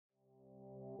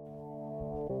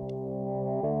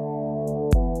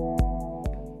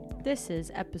This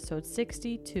is episode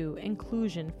 62,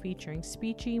 Inclusion, featuring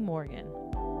Speechy Morgan.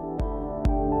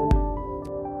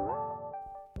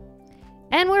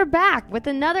 And we're back with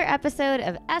another episode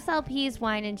of SLP's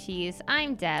Wine and Cheese.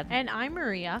 I'm Deb. And I'm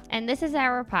Maria. And this is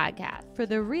our podcast. For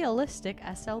the realistic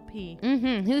SLP.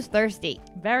 Who's thirsty?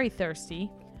 Very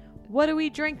thirsty. What are we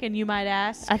drinking, you might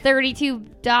ask? A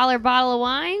 $32 bottle of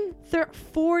wine?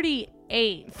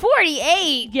 48.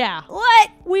 48? Yeah.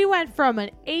 What? We went from an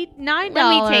 $9. Let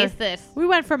me taste this. We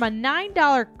went from a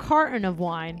 $9 carton of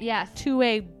wine Yes. to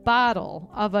a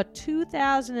bottle of a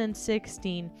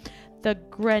 2016, the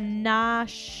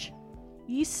Grenacheista.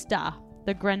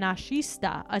 The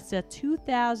Grenacheista. It's a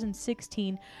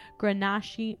 2016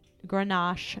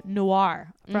 Grenache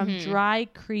Noir from Dry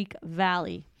Creek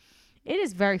Valley. It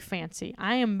is very fancy.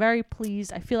 I am very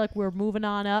pleased. I feel like we're moving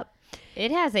on up.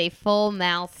 It has a full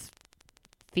mouth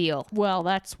feel. Well,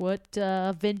 that's what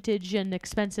vintage and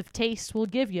expensive taste will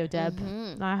give you, Deb.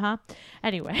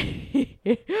 Anyway,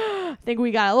 I think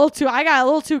I got a little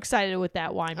too excited with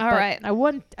that wine. All right.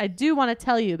 I do want to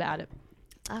tell you about it.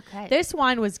 Okay. This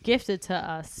wine was gifted to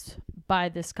us by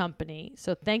this company.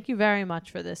 So thank you very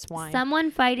much for this wine.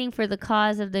 Someone fighting for the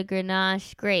cause of the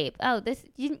Grenache grape. Oh,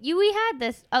 we had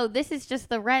this. Oh, this is just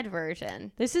the red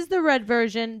version. This is the red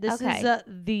version. This Okay. is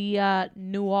the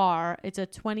Noir. It's a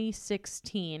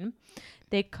 2016.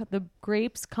 The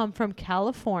grapes come from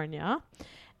California,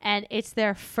 and it's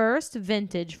their first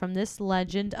vintage from this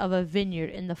legend of a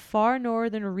vineyard in the far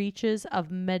northern reaches of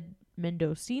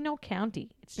Mendocino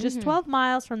County. It's just 12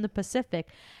 miles from the Pacific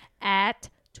at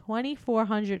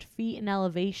 2,400 feet in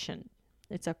elevation.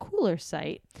 It's a cooler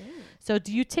site. So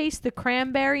do you taste the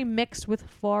cranberry mixed with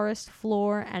forest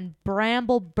floor and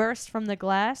bramble burst from the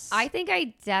glass? I think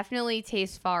I definitely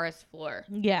taste forest floor.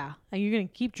 Yeah, and you're going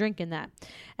to keep drinking that.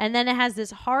 And then it has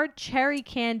this hard cherry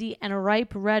candy and a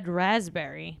ripe red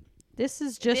raspberry. It's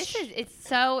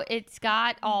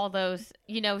got all those,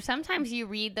 sometimes you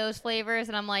read those flavors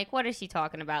and I'm like, what is she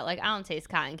talking about? Like, I don't taste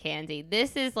cotton candy.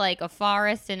 This is like a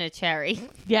forest and a cherry.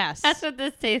 Yes. That's what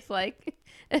this tastes like.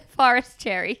 Forest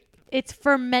cherry. It's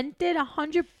fermented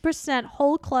 100%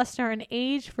 whole cluster and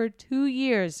aged for 2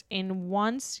 years in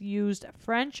once used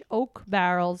French oak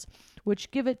barrels,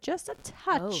 which give it just a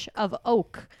touch of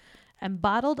oak. And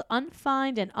bottled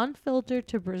unfined and unfiltered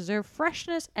to preserve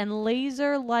freshness and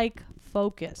laser-like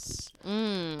focus.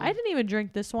 I didn't even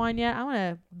drink this wine yet. I want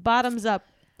to bottoms up.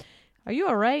 Are you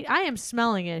all right? I am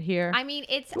smelling it here. I mean,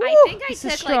 I think this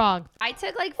is strong. I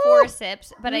took like 4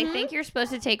 sips, but I think you're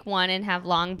supposed to take one and have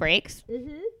long breaks.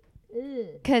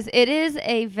 Because it is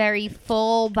a very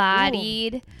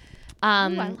full-bodied. I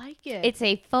like it. It's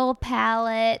a full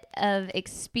palette of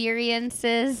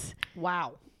experiences.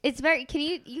 Wow. It's very.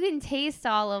 You can taste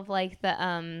all of like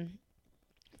the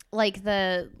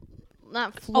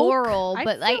not floral, Oak.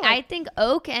 but I think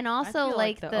oak and also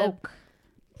like the oak.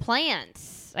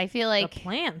 plants. I feel like The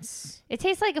plants. it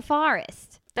tastes like a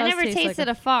forest. I Does never taste tasted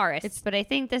like a forest, but I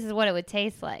think this is what it would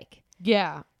taste like.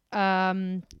 Yeah.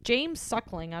 James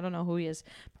Suckling, I don't know who he is,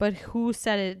 but who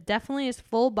said it definitely is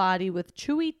full body with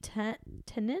chewy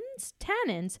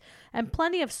tannins and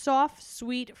plenty of soft,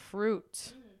 sweet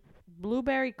fruit.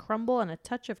 Blueberry crumble and a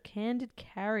touch of candied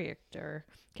character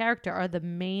are the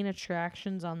main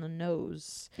attractions on the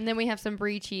nose. And then we have some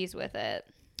brie cheese with it.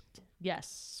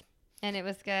 Yes. And it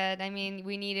was good. I mean,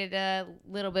 we needed a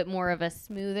little bit more of a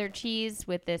smoother cheese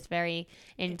with this very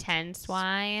intense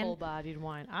wine. Full-bodied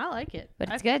wine. I like it. But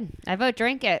it's good. I vote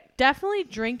drink it. Definitely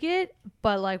drink it,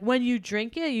 but like when you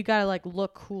drink it, you gotta like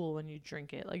look cool when you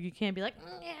drink it. Like you can't be like,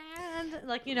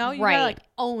 like, you gotta like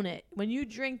own it. When you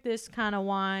drink this kind of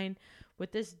wine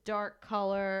with this dark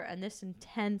color and this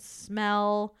intense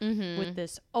smell with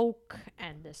this oak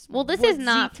and this this is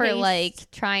not for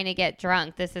like trying to get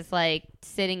drunk. This is like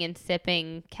sitting and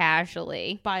sipping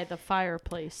casually by the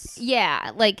fireplace.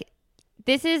 Yeah, like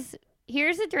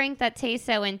here's a drink that tastes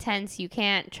so intense you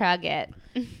can't chug it.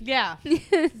 Yeah.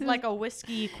 Like a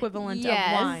whiskey equivalent of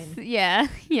wine. Yeah.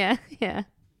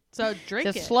 So drink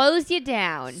it. Just slows you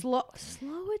down. Slow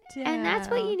it down. And that's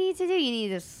what you need to do. You need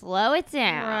to slow it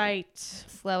down. Right.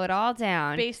 Slow it all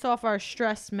down. Based off our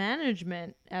stress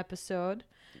management episode,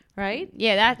 right?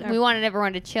 Yeah, we wanted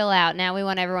everyone to chill out. Now we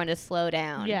want everyone to slow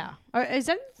down. Yeah. Is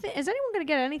anyone going to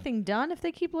get anything done if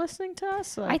they keep listening to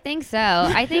us? I think so.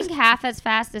 I think half as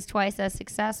fast is twice as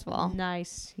successful.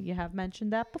 Nice. You have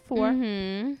mentioned that before.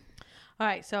 All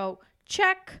right. So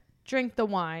check, drink the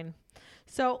wine.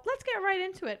 So let's get right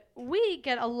into it. We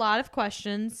get a lot of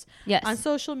questions on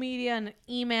social media and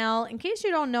email. In case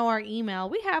you don't know our email,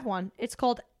 we have one. It's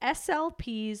called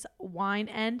SLP's Wine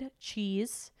and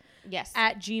Cheese Yes.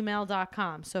 at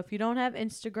gmail.com. So if you don't have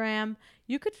Instagram,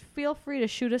 you could feel free to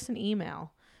shoot us an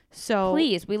email. So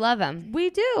Please, we love them. we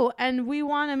do. And we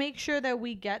want to make sure that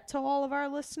we get to all of our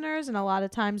listeners. And a lot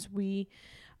of times we,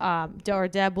 or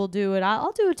Deb will do it.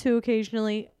 I'll do it too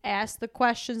occasionally. Ask the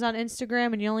questions on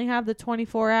Instagram, and you only have the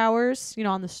 24 hours,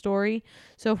 on the story.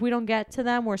 So if we don't get to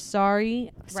them, we're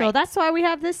sorry. So Right. that's why we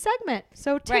have this segment.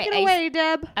 So take Right. it away,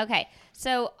 Deb. Okay.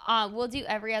 So we'll do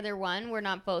every other one. We're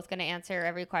not both going to answer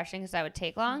every question because that would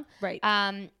take long. Right.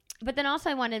 But then also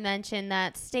I want to mention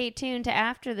that stay tuned to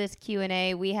after this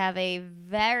Q&A. We have a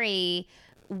very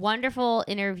wonderful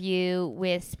interview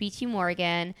with Speechy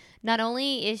Morgan. Not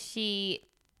only is she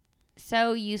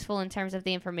so useful in terms of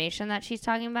the information that she's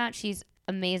talking about, she's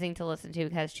amazing to listen to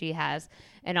because she has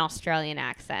an Australian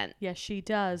accent. Yes, she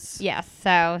does. Yes,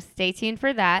 so stay tuned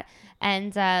for that.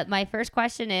 And my first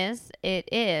question is,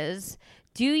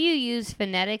 do you use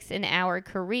phonetics in our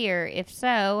career? If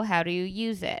so, how do you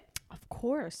use it? Of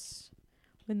course.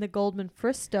 In the Goldman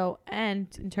Fristo, and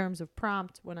in terms of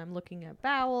prompt, when I'm looking at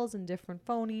vowels and different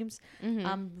phonemes,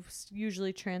 I'm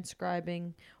usually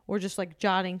transcribing or just like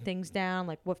jotting things down,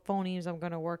 like what phonemes I'm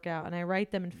going to work out, and I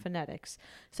write them in phonetics.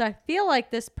 So I feel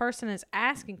like this person is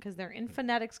asking because they're in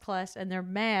phonetics class and they're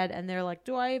mad and they're like,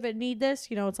 do I even need this?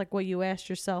 It's like what you asked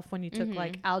yourself when you took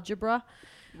like algebra.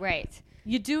 Right.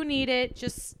 You do need it.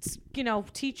 Just,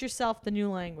 teach yourself the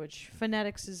new language.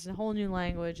 Phonetics is a whole new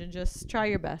language, and just try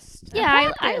your best.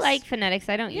 Yeah, I like phonetics.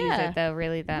 I don't use it, though,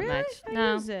 really that much.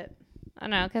 I use it. I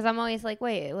don't know, because I'm always like,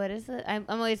 wait, what is it? I'm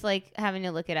always like having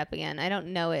to look it up again. I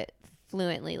don't know it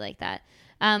fluently like that.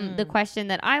 The question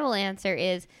that I will answer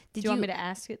is, do you want me to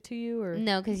ask it to you? Or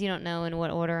No, because you don't know in what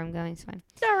order I'm going. It's fine.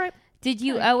 All right. Did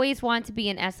you always want to be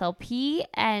an SLP?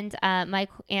 And my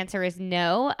answer is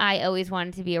no. I always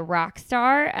wanted to be a rock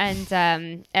star, and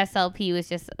SLP was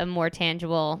just a more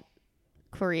tangible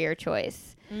career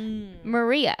choice.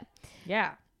 Maria.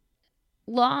 Yeah.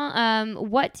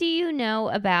 What do you know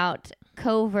about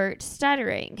covert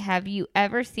stuttering? Have you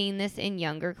ever seen this in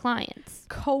younger clients?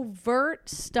 Covert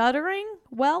stuttering?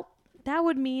 Well, that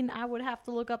would mean I would have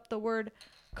to look up the word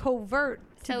covert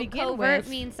to begin covert with.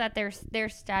 Means that they're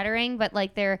stuttering, but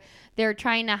like they're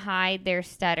trying to hide their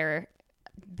stutter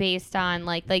based on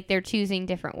like they're choosing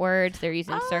different words. They're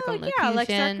using circumlocution. Yeah, like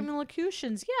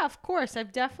circumlocutions. Yeah, of course.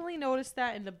 I've definitely noticed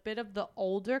that in a bit of the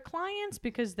older clients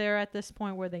because they're at this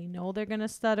point where they know they're gonna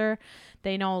stutter.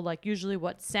 They know like usually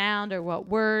what sound or what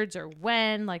words or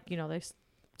when. Like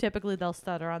typically they'll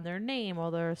stutter on their name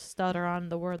or they'll stutter on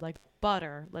the word like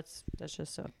butter. That's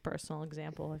just a personal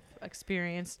example I've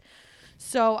experienced.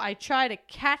 So I try to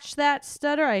catch that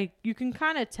stutter. You can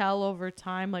kind of tell over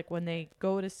time, like when they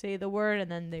go to say the word and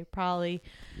then they probably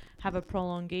have a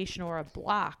prolongation or a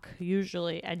block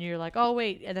usually. And you're like, oh,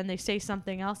 wait. And then they say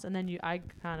something else. And then I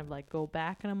kind of like go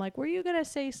back and I'm like, were you going to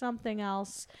say something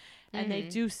else? And they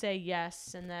do say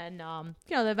yes. And then,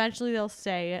 eventually they'll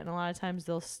say it. And a lot of times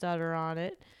they'll stutter on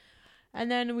it. And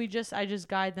then I just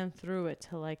guide them through it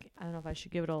to like, I don't know if I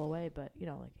should give it all away, but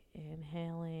like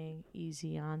inhaling,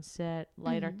 easy onset,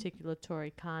 light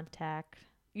articulatory contact.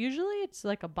 Usually it's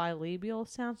like a bilabial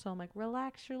sound. So I'm like,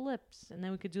 relax your lips. And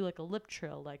then we could do like a lip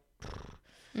trill, like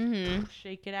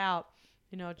shake it out,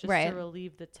 just to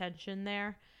relieve the tension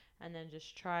there. And then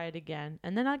just try it again.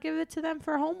 And then I'll give it to them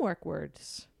for homework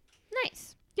words.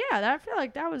 Nice. Yeah, I feel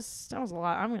like that was a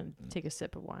lot. I'm going to take a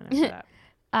sip of wine after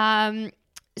that.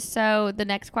 So the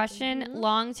next question,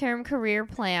 long-term career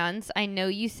plans. I know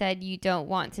you said you don't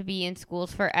want to be in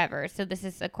schools forever. So this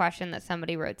is a question that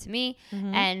somebody wrote to me.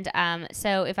 And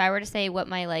so if I were to say what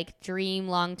my like dream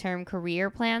long-term career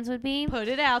plans would be. Put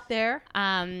it out there.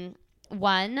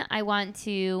 One, I want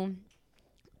to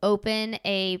open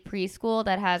a preschool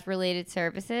that has related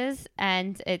services,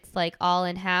 and it's like all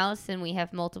in-house, and we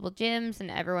have multiple gyms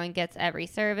and everyone gets every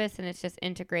service, and it's just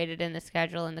integrated in the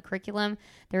schedule and the curriculum.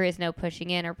 There is no pushing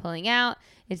in or pulling out.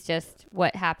 It's just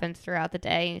what happens throughout the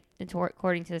day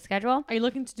according to the schedule. Are you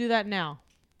looking to do that now?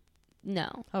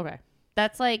 No. Okay.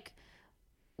 That's like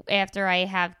after I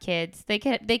have kids. I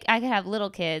could have little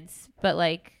kids, but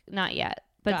like not yet,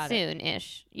 but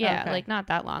soon-ish. Yeah, like not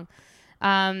that long.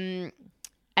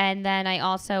 And then I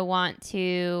also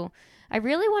I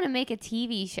really want to make a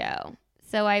TV show.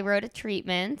 So I wrote a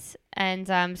treatment, and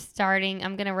I'm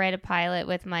going to write a pilot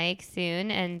with Mike soon.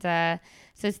 And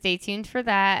so stay tuned for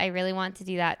that. I really want to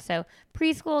do that. So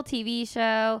preschool TV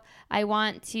show. I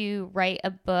want to write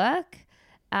a book.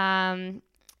 And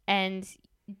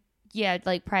yeah,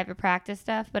 like private practice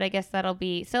stuff. But I guess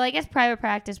I guess private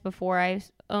practice before I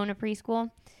own a preschool.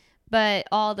 But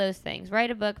all those things,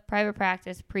 write a book, private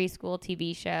practice, preschool,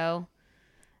 TV show.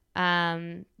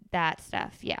 that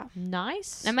stuff. Yeah.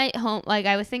 Nice. I might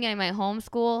I was thinking I might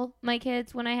homeschool my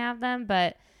kids when I have them,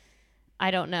 but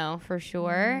I don't know for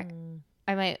sure.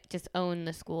 I might just own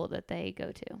the school that they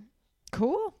go to.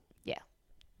 Cool. Yeah.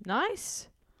 Nice.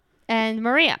 And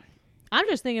Maria. I'm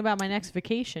just thinking about my next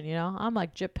vacation, you know. I'm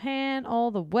like Japan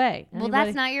all the way. Well,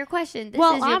 that's not your question. This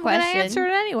well, is your I'm question. going to answer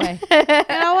it anyway. You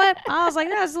know what? I was like,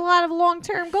 there's a lot of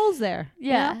long-term goals there.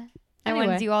 Yeah. You know? I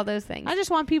want to do all those things. I just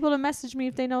want people to message me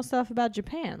if they know stuff about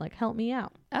Japan. Like, help me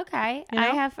out. Okay. You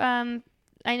know?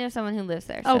 I know someone who lives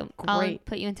there, Oh, so great. I'll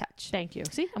put you in touch. Thank you.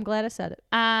 See, I'm glad I said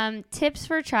it. Tips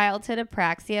for childhood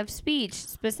apraxia of speech,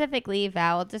 specifically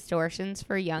vowel distortions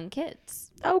for young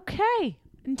kids. Okay.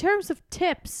 In terms of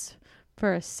tips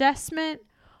for assessment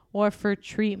or for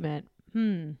treatment,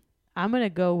 I'm going to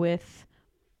go with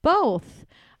both.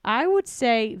 I would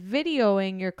say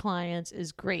videoing your clients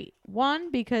is great. One,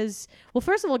 because, well,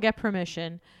 first of all, get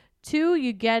permission. Two,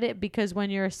 you get it because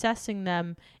when you're assessing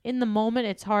them in the moment,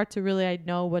 it's hard to really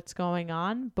know what's going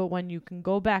on. But when you can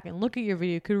go back and look at your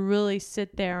video, you could really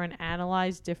sit there and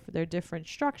analyze their different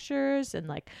structures and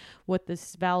like what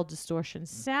this vowel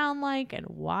distortions sound like and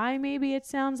why maybe it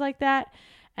sounds like that.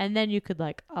 And then you could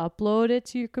like upload it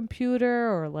to your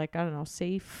computer or like, I don't know,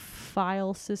 save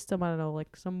file system. I don't know,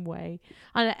 like some way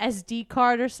on an SD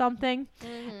card or something.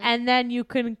 And then you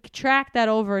can track that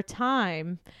over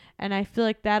time. And I feel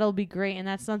like that'll be great. And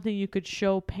that's something you could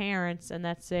show parents. And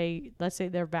let's say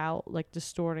their vowel, like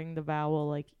distorting the vowel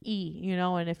like E, you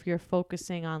know, and if you're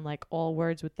focusing on like all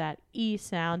words with that E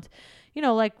sound, you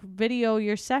know, like video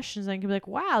your sessions and you can be like,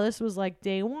 wow, this was like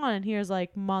day 1 and here's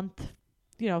like month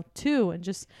 2 and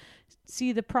just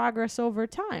see the progress over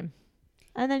time.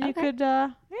 And then you could,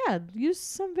 use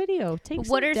some video.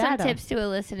 What are some tips to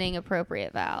eliciting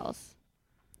appropriate vowels?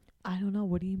 I don't know.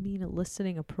 What do you mean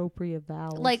eliciting appropriate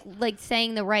vowels? Like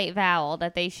saying the right vowel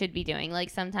that they should be doing.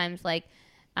 Like sometimes I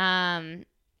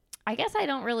guess I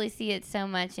don't really see it so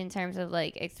much in terms of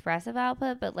like expressive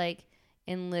output, but like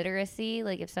in literacy,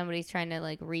 like if somebody's trying to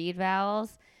like read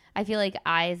vowels, I feel like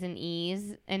I's and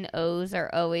E's and O's are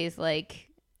always like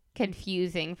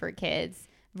confusing for kids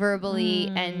verbally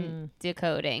and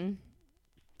decoding.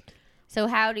 So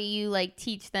how do you like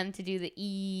teach them to do the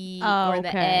E or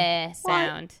the eh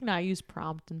sound? Well, I use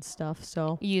prompt and stuff.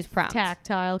 So use prompt.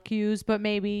 Tactile cues, but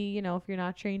maybe, if you're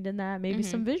not trained in that, maybe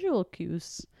some visual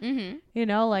cues.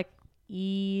 Like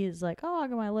E is like, oh,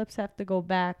 my lips have to go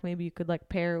back. Maybe you could like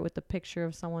pair it with a picture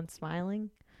of someone smiling.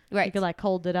 Right. You could like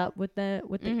hold it up with the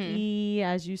E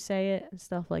as you say it and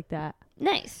stuff like that.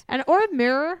 Nice. Or a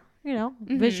mirror,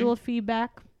 visual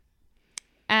feedback.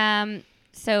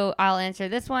 So I'll answer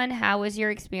this one. How was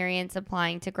your experience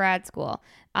applying to grad school?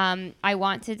 I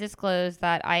want to disclose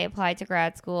that I applied to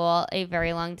grad school a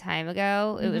very long time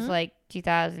ago. It was like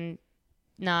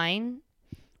 2009.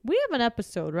 We have an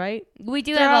episode, right? We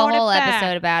do have a whole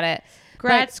episode about it.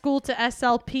 Grad school to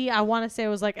SLP, I want to say it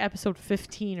was like episode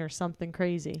 15 or something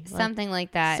crazy. Something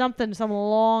like that. Some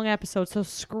long episode. So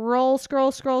scroll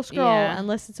and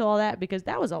listen to all that because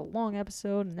that was a long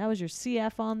episode and that was your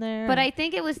CF on there. But I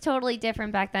think it was totally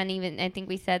different back then. Even I think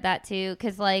we said that too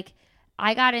because like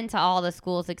I got into all the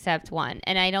schools except one.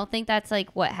 And I don't think that's like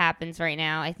what happens right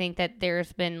now. I think that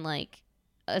there's been like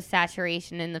a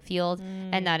saturation in the field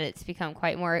and that it's become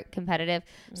quite more competitive.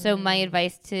 So my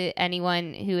advice to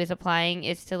anyone who is applying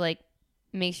is to like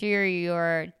make sure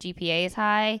your GPA is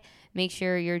high, make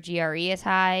sure your GRE is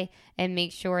high, and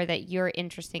make sure that you're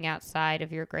interesting outside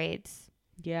of your grades.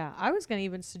 Yeah, I was going to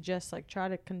even suggest like try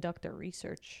to conduct a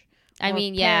research. I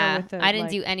mean, I didn't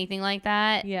do anything like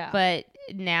that. Yeah. But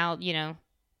now,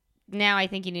 now I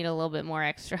think you need a little bit more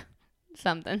extra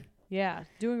something. Yeah,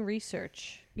 doing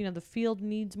research. The field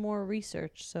needs more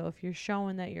research. So if you're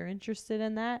showing that you're interested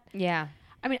in that. Yeah.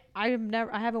 I mean, I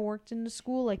haven't worked in the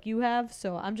school like you have.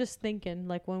 So I'm just thinking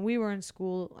like when we were in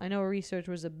school, I know research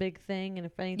was a big thing. And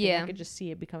if anything, I could just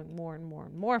see it becoming more and more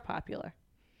and more popular.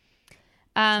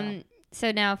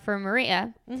 So now for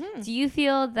Maria, do you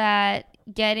feel that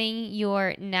getting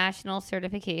your national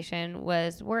certification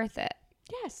was worth it?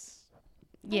 Yes.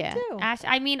 Yeah.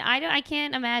 I mean, I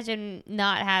can't imagine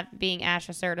not being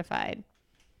ASHA certified.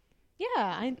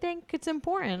 Yeah, I think it's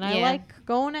important. I like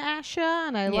going to ASHA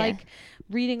and I like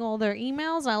reading all their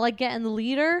emails. I like getting the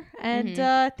leader and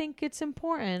I think it's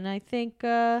important. I think,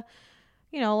 a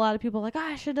lot of people are like,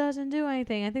 ASHA doesn't do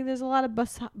anything. I think there's a lot of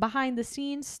behind the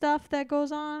scenes stuff that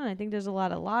goes on. I think there's a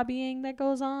lot of lobbying that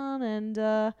goes on. And,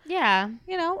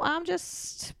 I'm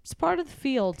just, it's part of the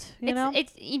field,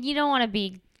 It's you don't want to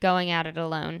be going at it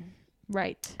alone.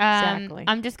 Right. Exactly.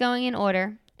 I'm just going in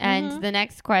order. And the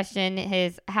next question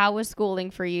is, how was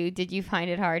schooling for you? Did you find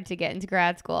it hard to get into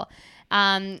grad school?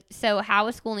 So how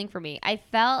was schooling for me? I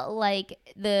felt like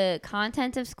the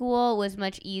content of school was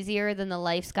much easier than the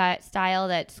lifestyle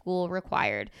that school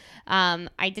required.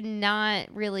 I did not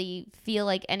really feel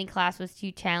like any class was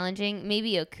too challenging.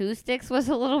 Maybe acoustics was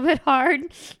a little bit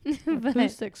hard. But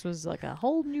Acoustics was like a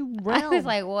whole new realm. I was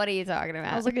like, what are you talking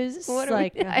about? I was like, is this What are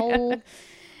like we- a whole...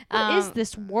 What is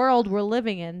this world we're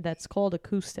living in that's called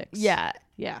acoustics? Yeah.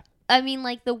 Yeah. I mean,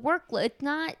 like the workload, it's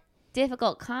not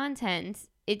difficult content.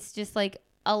 It's just like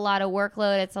a lot of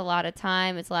workload. It's a lot of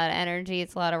time. It's a lot of energy.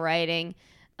 It's a lot of writing.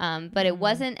 But it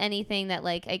wasn't anything that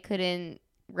like I couldn't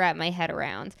wrap my head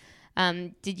around.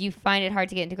 Did you find it hard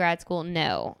to get into grad school?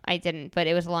 No, I didn't, but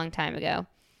it was a long time ago.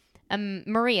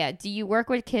 Maria, do you work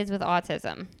with kids with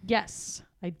autism? Yes,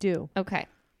 I do. Okay.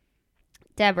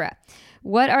 Deborah,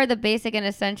 what are the basic and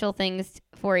essential things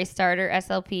for a starter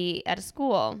SLP at a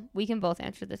school? We can both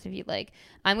answer this if you'd like.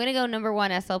 I'm going to go number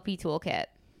 1, SLP toolkit.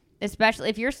 Especially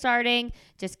if you're starting,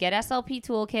 just get SLP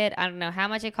toolkit. I don't know how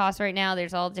much it costs right now.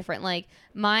 There's all different, like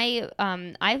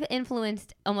I've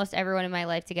influenced almost everyone in my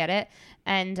life to get it.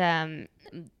 And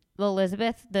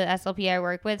Elizabeth, the SLP I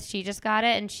work with, she just got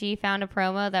it and she found a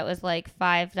promo that was like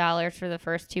 $5 for the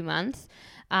first 2 months.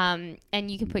 And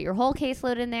you can put your whole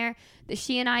caseload in there.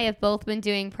 She and I have both been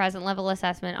doing present level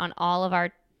assessment on all of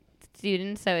our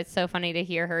students. So it's so funny to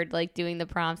hear her like doing the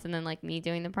prompts and then like me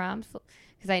doing the prompts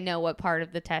because I know what part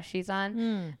of the test she's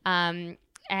on.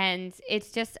 And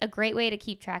it's just a great way to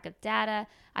keep track of data.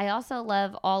 I also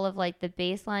love all of like the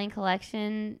baseline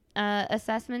collection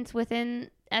assessments within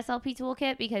SLP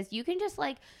Toolkit because you can just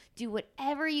like do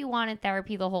whatever you want in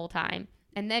therapy the whole time.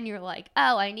 And then you're like,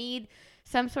 oh, I need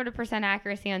some sort of %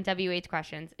 accuracy on WH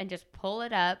questions and just pull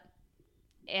it up,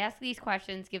 ask these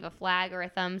questions, give a flag or a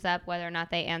thumbs up whether or not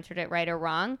they answered it right or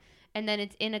wrong. And then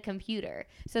it's in a computer.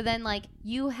 So then like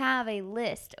you have a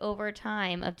list over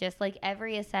time of just like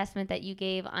every assessment that you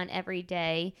gave on every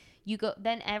day. You go,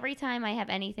 then every time I have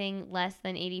anything less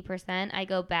than 80%, I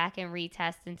go back and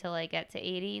retest until I get to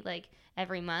 80, like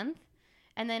every month.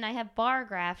 And then I have bar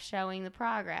graphs showing the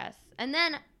progress. And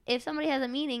then if somebody has a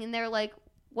meeting and they're like,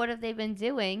 what have they been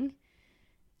doing?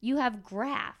 You have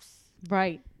graphs.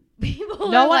 Right.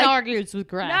 People No are one like, argues with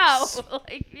graphs. No.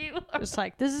 Like people are It's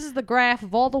like, this is the graph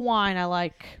of all the wine I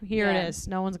like. Here Yeah. it is.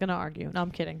 No one's going to argue. No,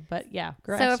 I'm kidding. But yeah,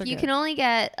 graphs So are if you good. can only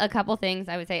get a couple things,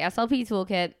 I would say SLP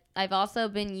Toolkit. I've also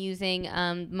been using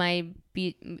my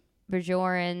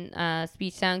Bajoran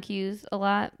speech sound cues a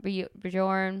lot.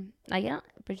 Bajoran.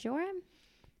 Bajoran?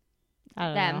 I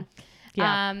don't Them. know.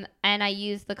 Yeah. And I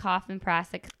use the Coffin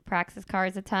Praxis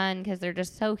cards a ton because they're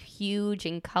just so huge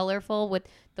and colorful with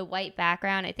the white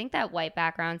background. I think that white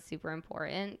background's super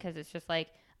important because it's just like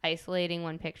isolating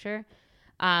one picture.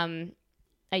 I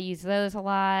use those a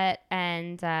lot,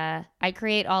 and I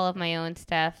create all of my own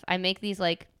stuff. I make these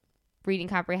like reading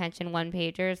comprehension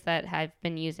one-pagers that I've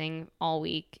been using all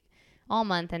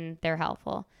month, and they're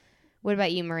helpful. What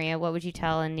about you, Maria? What would you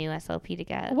tell a new SLP to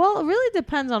get? Well, it really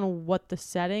depends on what the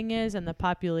setting is and the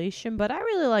population, but I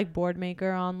really like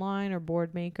Boardmaker online or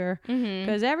Boardmaker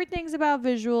because everything's about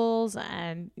visuals,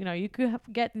 and you know you could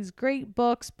get these great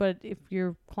books, but if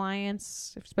your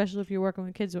clients, especially if you're working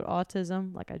with kids with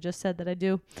autism, like I just said that I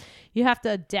do, you have to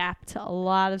adapt a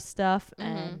lot of stuff,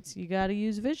 and you got to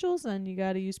use visuals and you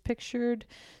got to use pictured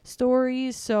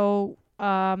stories. So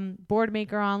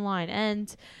Boardmaker online,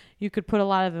 and you could put a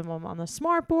lot of them on the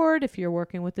smart board if you're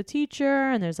working with the teacher,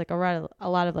 and there's like a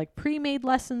lot of like pre-made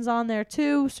lessons on there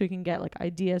too, so you can get like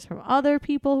ideas from other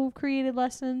people who've created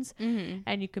lessons,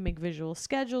 and you can make visual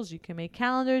schedules, you can make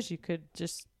calendars, you could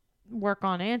just work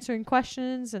on answering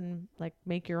questions and like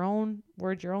make your own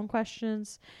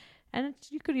questions, and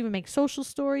you could even make social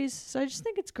stories. So I just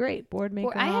think it's great.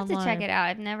 Boardmaker I have online. to check it out.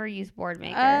 I've never used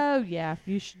Boardmaker. Oh yeah,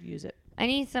 you should use it. I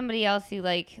need somebody else who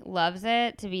like loves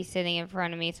it to be sitting in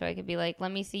front of me so I could be like,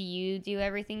 let me see you do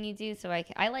everything you do. So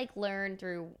I like learn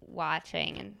through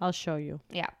watching, and I'll show you.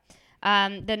 yeah.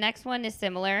 The next one is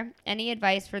similar. Any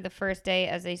advice for the first day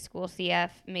as a school CF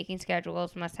making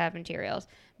schedules, must have materials?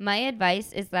 My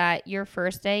advice is that your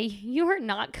first day, you are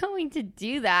not going to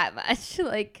do that much.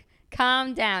 Like,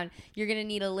 calm down. You're going to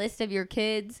need a list of your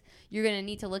kids. You're going to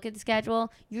need to look at the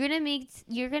schedule. You're going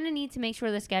to need to make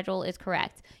sure the schedule is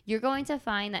correct. You're going to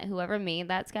find that whoever made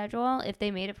that schedule, if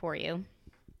they made it for you,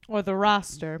 Or the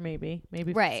roster, maybe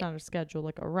if Right. it's not a schedule,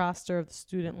 like a roster of the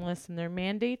student list and their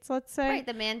mandates, let's say. Right,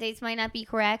 the mandates might not be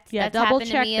correct. Yeah, That's double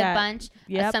happened check to me that. a bunch.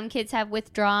 Yep. Some kids have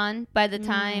withdrawn by the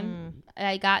time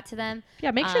I got to them.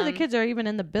 Yeah, make sure the kids are even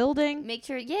in the building. Make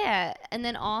sure, yeah. And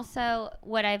then also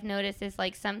what I've noticed is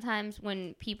like sometimes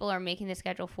when people are making the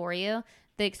schedule for you,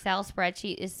 the Excel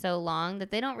spreadsheet is so long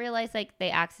that they don't realize like they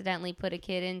accidentally put a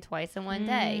kid in twice in one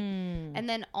day. And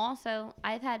then also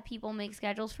I've had people make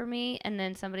schedules for me and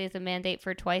then somebody has a mandate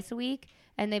for twice a week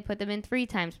and they put them in 3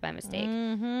 times by mistake.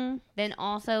 Then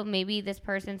also maybe this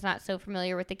person's not so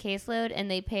familiar with the caseload and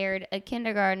they paired a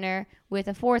kindergartner with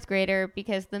a 4th grader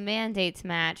because the mandates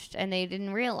matched and they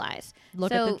didn't realize.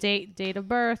 Look at the date of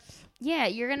birth. Yeah,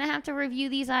 you're going to have to review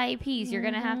these IEPs. You're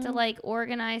going to have to like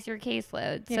organize your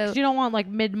caseload. Yeah, 'cause you don't want like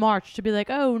mid-March to be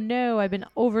like, oh no, I've been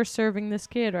overserving this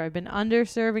kid or I've been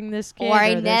underserving this kid. Or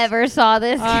I never saw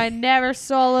this. I never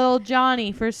saw little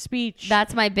Johnny for speech.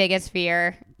 That's my biggest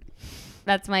fear.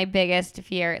 That's my biggest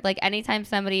fear. Like anytime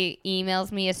somebody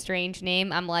emails me a strange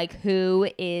name, I'm like, who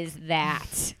is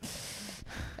that?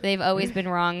 They've always been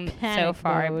wrong so Panic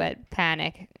far, mode. but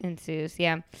panic ensues.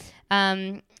 Yeah.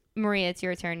 Maria, it's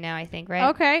your turn now, I think, right?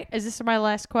 Okay, is this my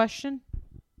last question?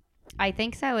 I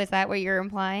think so. Is that what you're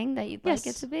implying that you'd like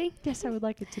it to be? Yes, I would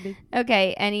like it to be.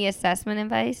 Okay. Any assessment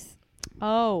advice?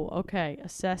 Oh, okay.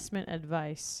 Assessment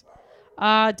advice.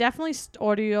 Definitely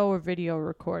audio or video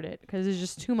record it because there's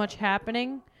just too much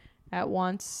happening at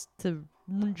once to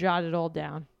jot it all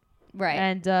down. Right.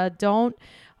 And don't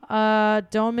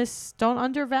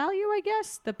undervalue, I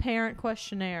guess, the parent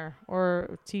questionnaire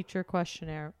or teacher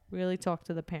questionnaire. Really talk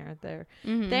to the parent there.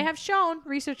 They have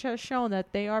research has shown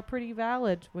that they are pretty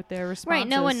valid with their responses. Right.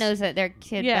 No one knows that their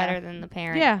kid better than the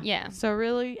parent. Yeah. Yeah. So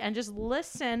really, and just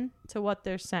listen to what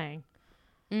they're saying.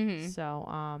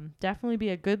 So definitely be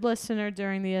a good listener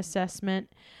during the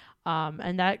assessment.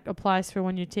 And that applies for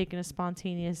when you're taking a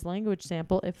spontaneous language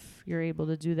sample. If you're able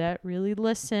to do that, really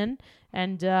listen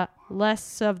and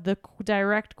less of the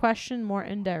direct question, more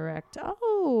indirect.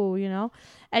 Oh,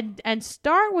 and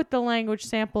start with the language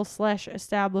sample /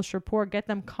 establish rapport. Get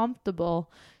them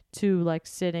comfortable to like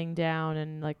sitting down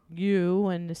and like you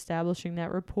and establishing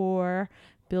that rapport,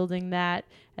 building that,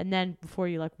 and then before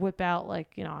you like whip out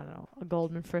like I don't know, a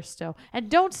Goldman Fristo, and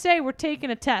don't say we're taking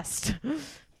a test.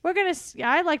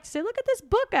 I like to say, look at this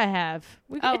book I have.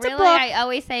 Oh, it's really? a book. I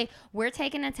always say we're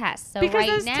taking a test. So Because right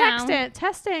there's now,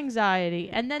 test anxiety,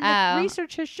 and then the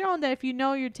research has shown that if you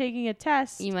know you're taking a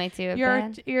test, you might do it your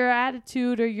bad. your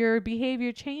attitude or your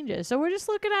behavior changes. So we're just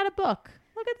looking at a book.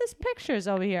 Look at these pictures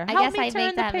over here. I Help guess me I turn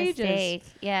make the that pages. mistake.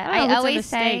 Yeah, I don't know if it's a always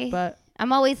mistake, say, but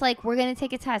I'm always like, we're going to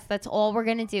take a test. That's all we're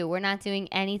going to do. We're not doing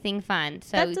anything fun.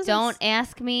 So That doesn't don't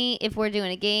ask me if we're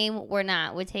doing a game. We're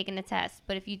not. We're taking a test.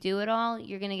 But if you do it all,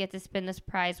 you're going to get to spin this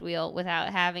prize wheel without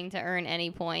having to earn any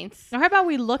points. Now, how about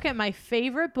we look at my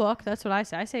favorite book? That's what I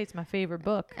say. I say it's my favorite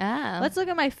book. Oh. Let's look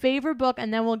at my favorite book,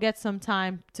 and then we'll get some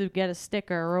time to get a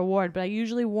sticker or reward. But I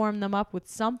usually warm them up with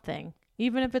something,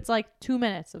 even if it's like 2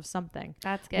 minutes of something.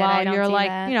 That's good. While I don't you're do like,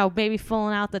 that. maybe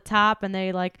filling out the top, and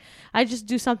I just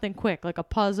do something quick, like a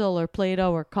puzzle or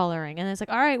Play-Doh or coloring. And it's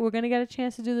like, all right, we're going to get a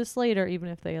chance to do this later, even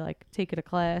if they like take it to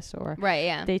class or Right,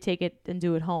 yeah. they take it and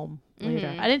do it home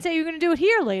later. I didn't say you were going to do it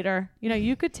here later.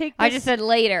 You could take this. I just said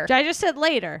later. I just said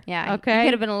later. Yeah. Okay. You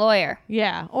could have been a lawyer.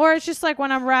 Yeah. Or it's just like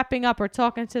when I'm wrapping up or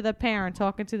talking to the parent,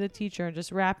 talking to the teacher, and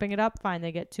just wrapping it up. Fine.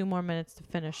 They get 2 more minutes to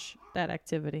finish that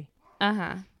activity.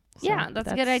 Uh-huh. So Yeah,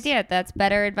 that's a good idea. That's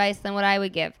better advice than what I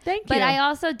would give. Thank you. But I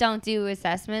also don't do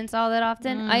assessments all that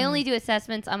often. I only do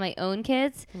assessments on my own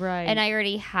kids. Right. And I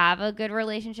already have a good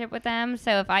relationship with them.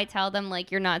 So if I tell them,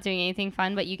 like, you're not doing anything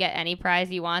fun, but you get any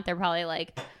prize you want, they're probably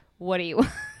like, what do you want?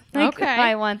 Like, Okay.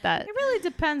 I want that. It really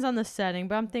depends on the setting,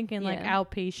 but I'm thinking like Yeah.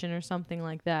 outpatient or something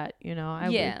like that. I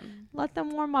Yeah. would let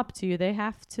them warm up to you. They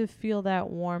have to feel that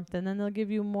warmth, and then they'll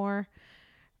give you more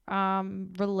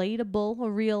relatable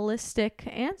or realistic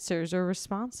answers or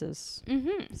responses.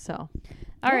 Mm-hmm. So,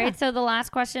 All right. So the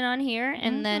last question on here,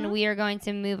 and Mm-hmm. then we are going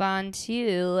to move on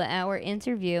to our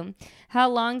interview. How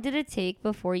long did it take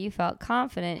before you felt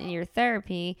confident in your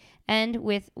therapy and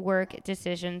with work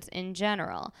decisions in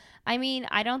general? I mean,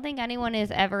 I don't think anyone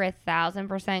is ever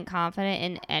 1,000% confident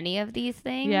in any of these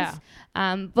things. Yeah.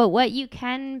 But what you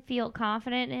can feel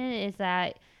confident in is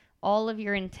that all of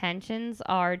your intentions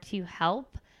are to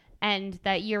help and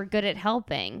that you're good at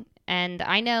helping. And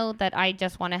I know that I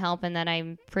just want to help and that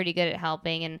I'm pretty good at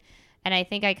helping. And I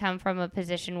think I come from a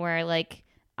position where, like,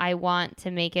 I want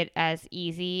to make it as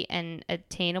easy and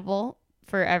attainable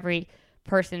for every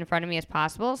person in front of me as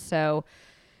possible. So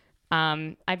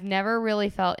I've never really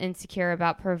felt insecure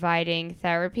about providing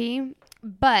therapy.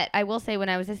 But I will say when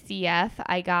I was a CF,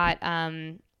 I got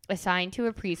assigned to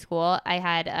a preschool. I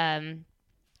had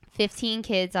 15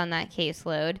 kids on that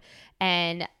caseload,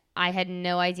 and I had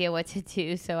no idea what to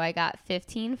do. So I got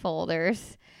 15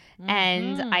 folders,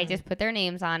 and I just put their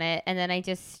names on it. And then I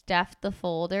just stuffed the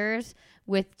folders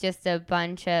with just a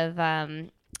bunch of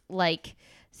like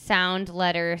sound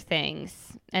letter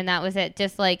things. And that was it.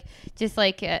 Just like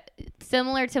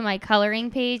similar to my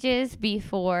coloring pages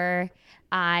before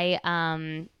I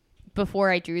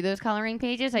drew those coloring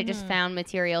pages, I just found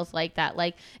materials like that,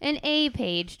 like an A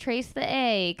page, trace the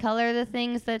A, color the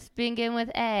things that's begin with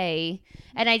A.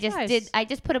 And I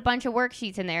just put a bunch of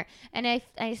worksheets in there. And I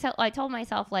told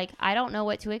myself, like, I don't know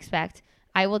what to expect.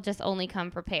 I will just only come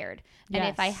prepared. And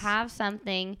if I have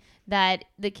something that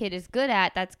the kid is good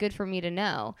at, that's good for me to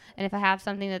know. And if I have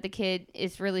something that the kid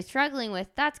is really struggling with,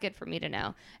 that's good for me to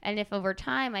know. And if over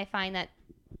time I find that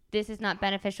this is not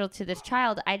beneficial to this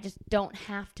child, I just don't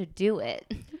have to do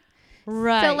it.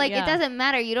 Right. So, like, it doesn't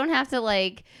matter. You don't have to,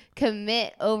 like,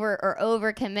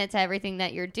 over commit to everything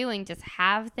that you're doing. Just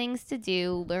have things to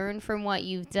do, learn from what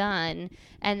you've done,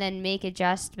 and then make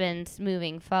adjustments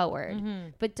moving forward.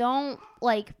 But don't,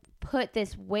 like, put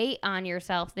this weight on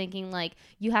yourself thinking, like,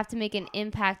 you have to make an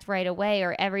impact right away,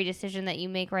 or every decision that you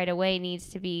make right away needs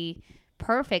to be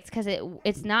perfect, because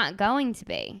it's not going to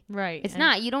be. Right. It's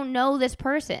not. You don't know this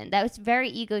person. That was very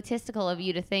egotistical of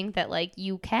you to think that, like,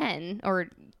 you can, or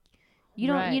you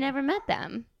don't. You never met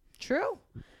them. True.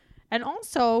 And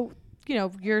also, you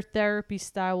know, your therapy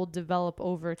style will develop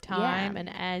over time, and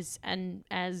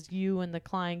as you and the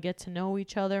client get to know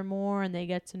each other more, and they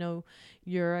get to know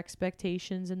your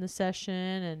expectations in the session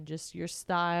and just your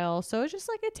style. So it's just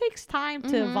like it takes time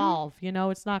to evolve. You know,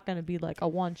 it's not going to be like a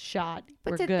one shot.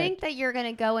 But to think that you're going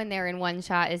to go in there in one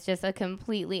shot is just a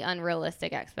completely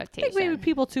unrealistic expectation. I think maybe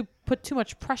people put too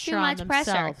much pressure on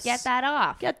themselves. Get that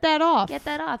off. Get that off. Get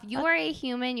that off. You are a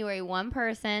human. You are a one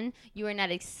person. You are not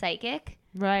a psychic.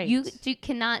 Right. You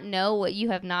cannot know what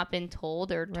you have not been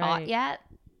told or taught yet.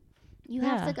 You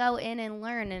have to go in and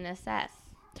learn and assess.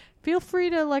 Feel free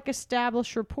to, like,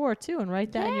 establish rapport too and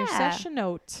write that in your session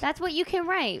notes. That's what you can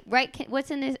write.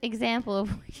 What's in this example of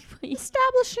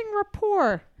establishing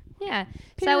rapport? Yeah.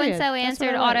 Period. So-and-so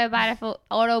answered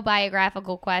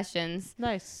autobiographical questions.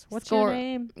 Nice. What's your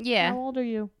name? Yeah. How old are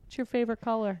you? What's your favorite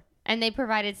color? And they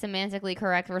provided semantically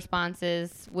correct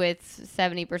responses with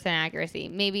 70% accuracy.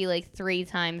 Maybe like 3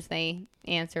 times they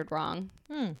answered wrong.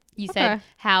 You said,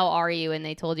 how are you? And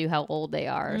they told you how old they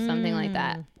are or something like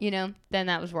that. You know, then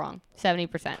that was wrong.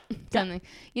 70%. Something,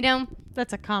 you know.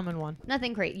 That's a common one.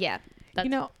 Nothing great. Yeah. You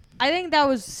know, I think that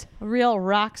was a real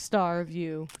rock star of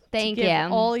you. Thank you.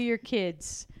 All your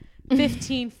kids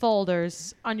 15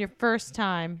 folders on your first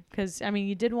time. Because, I mean,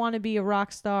 you did want to be a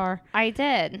rock star. I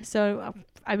did. So,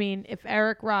 I mean, if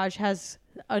Eric Raj has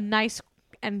a nice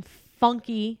and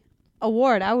funky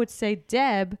award, I would say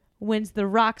Deb wins the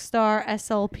Rockstar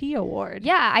SLP Award.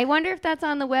 Yeah, I wonder if that's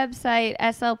on the website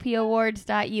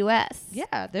slpawards.us.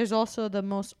 Yeah, there's also the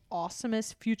most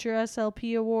awesomest future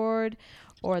SLP Award,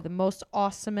 or the most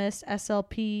awesomest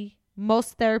SLP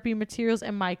most therapy materials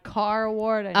in my car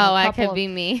award. That could be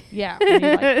me. Yeah, when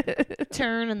you, like,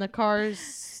 turn and the cars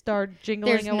start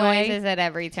jingling There's away. noises at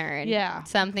every turn. Yeah.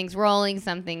 Something's rolling,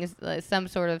 something's some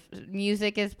sort of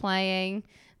music is playing.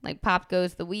 Like Pop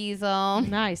Goes the Weasel.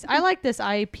 Nice. I like this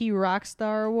IEP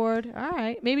Rockstar Award. All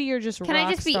right. Maybe you're just Can rock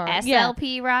I just be star.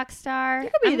 SLP Rockstar? You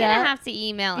could be I'm that. going to have to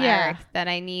email Eric that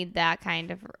I need that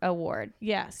kind of award.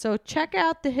 Yeah. So check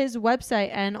out his website,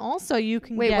 and also you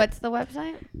can Wait, get what's the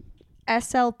website?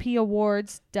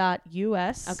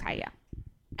 slpawards.us. Okay, yeah.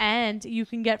 And you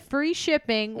can get free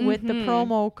shipping with the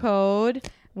promo code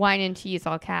Wine and Cheese,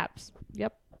 all caps.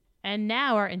 Yep. And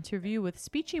now our interview with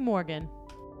Speechy Morgan.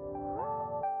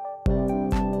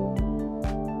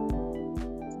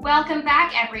 Welcome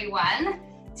back, everyone.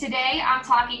 Today I'm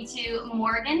talking to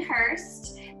Morgan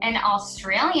Hurst, an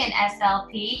Australian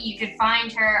SLP. You can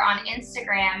find her on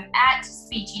Instagram at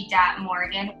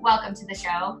speechy.morgan. Welcome to the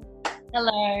show.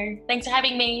 Hello. Thanks for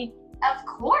having me. Of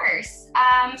course.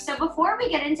 So before we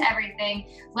get into everything,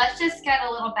 let's just get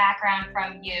a little background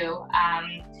from you.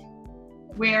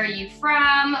 Where are you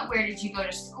from? Where did you go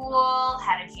to school?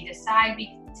 How did you decide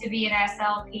to be an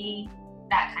SLP?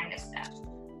 That kind of stuff.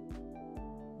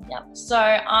 Yep. So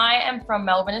I am from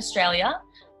Melbourne, Australia.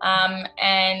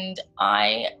 And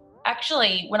I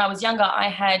actually, when I was younger, I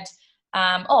had,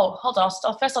 hold on.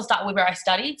 First I'll start with where I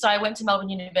studied. So I went to Melbourne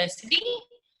University,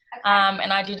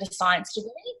 and I did a science degree.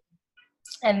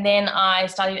 And then I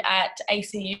studied at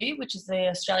ACU, which is the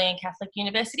Australian Catholic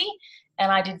University,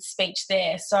 and I did speech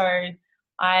there. So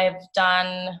I've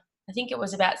done I think it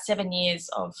was about 7 years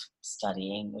of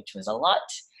studying, which was a lot.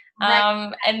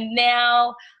 Right. And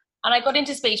I got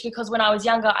into speech because when I was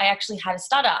younger, I actually had a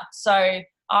stutter. So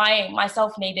I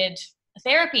myself needed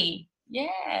therapy.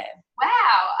 Yeah.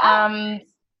 Wow. Oh,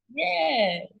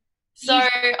 Yeah. So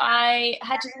I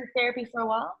had to do therapy for a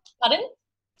while. Pardon?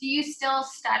 do you still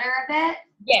stutter a bit?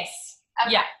 Yes.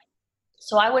 Okay. Yeah.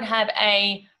 So I would have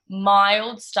a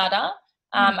mild stutter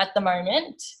at the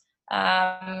moment.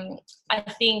 I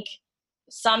think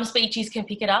some speeches can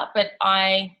pick it up, but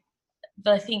I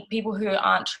think people who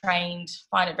aren't trained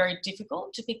find it very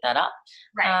difficult to pick that up.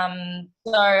 Right.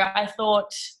 So I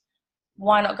thought,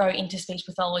 why not go into speech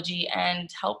pathology and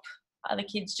help other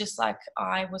kids just like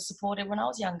I was supported when I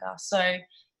was younger. So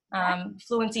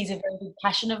fluency is a very big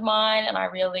passion of mine, and I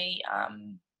really,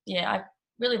 I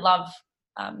really love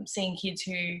seeing kids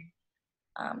who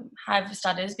have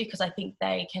stutters, because I think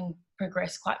they can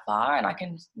progress quite far, and I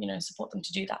can, support them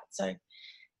to do that. So,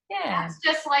 yeah. That's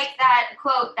just like that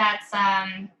quote that's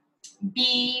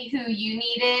be who you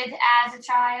needed as a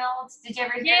child. Did you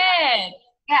ever hear that?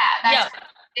 Yeah. Yeah. Yeah.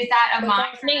 Is that a That's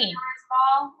mantra me. of yours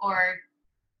at all? Or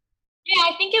Yeah,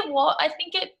 I think it was.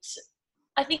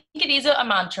 I think it is a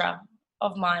mantra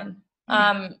of mine.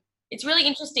 It's really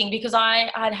interesting because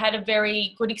I had a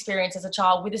very good experience as a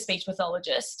child with a speech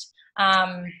pathologist,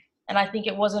 and I think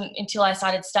it wasn't until I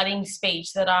started studying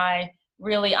speech that I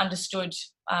really understood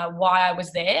why I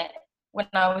was there when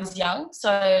I was young.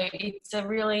 So I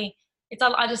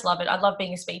just love it. I love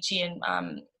being a speechy, and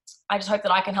I just hope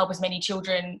that I can help as many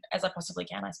children as I possibly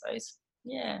can, I suppose.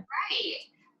 Yeah.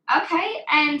 right. Okay.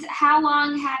 And how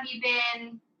long have you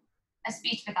been a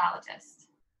speech pathologist?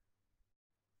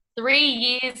 3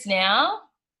 years now.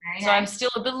 Very So I'm nice. still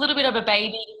little bit of a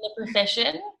baby in the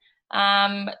profession.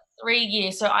 3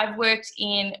 years. So I've worked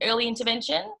in early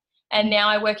intervention, and now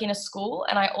I work in a school,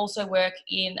 and I also work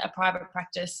in a private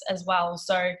practice as well.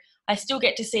 So I still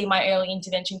get to see my early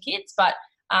intervention kids, but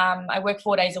I work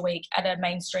 4 days a week at a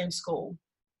mainstream school.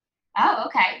 Oh,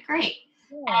 okay. Great.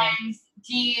 Yeah. And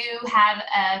do you have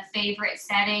a favorite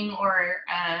setting or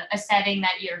a setting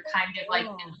that you're kind of like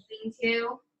building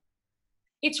to?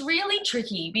 It's really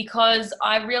tricky because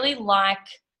I really like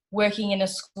working in a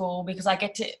school because I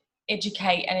get to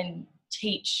educate and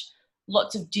teach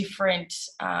lots of different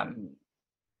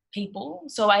people.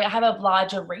 So I have a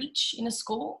larger reach in a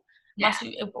school. Yeah. I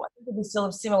think it'll be still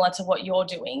similar to what you're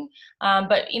doing.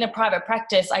 But in a private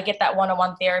practice, I get that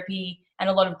one-on-one therapy and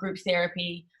a lot of group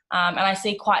therapy. And I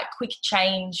see quite quick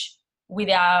change with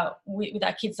our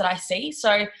kids that I see.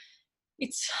 So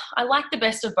I like the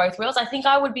best of both worlds. I think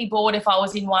I would be bored if I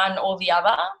was in one or the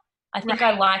other. I think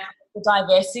I like the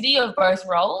diversity of both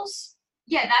roles.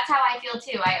 Yeah, that's how I feel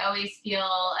too. I always feel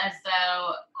as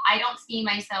though I don't see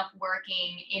myself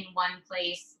working in one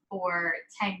place for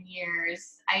 10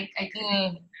 years. I couldn't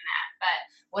imagine that. But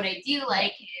what I do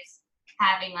like is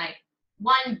having like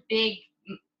one big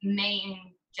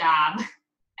main job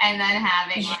and then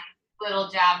having like little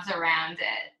jobs around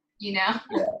it, you know?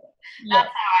 Yeah. That's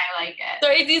how I like it. So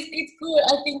it's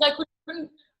good.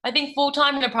 I think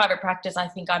full-time in a private practice, I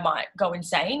think I might go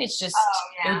insane. It's just,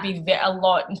 it would be a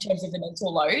lot in terms of the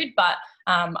mental load, but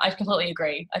I completely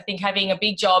agree. I think having a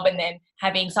big job and then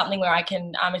having something where I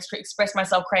can express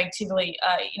myself creatively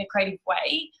in a creative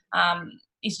way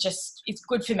it's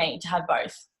good for me to have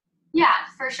both. Yeah,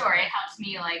 for sure. It helps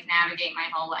me like navigate my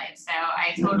whole life. So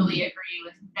I totally agree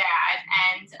with that.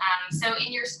 And so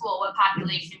in your school, what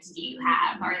populations do you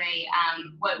have? Are they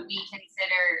what we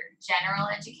consider general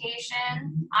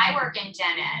education? I work in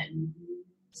gen ed.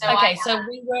 So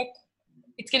we work,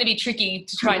 it's going to be tricky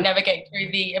to try and navigate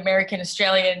through the American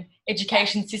Australian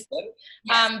education system.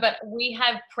 Yes. But we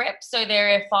have prep, so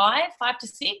there are 5 to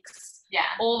 6,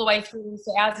 all the way through.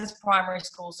 So ours is primary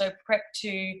school, so prep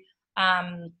to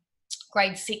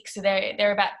grade 6, so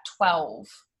they're about 12.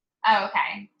 Oh,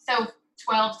 okay. So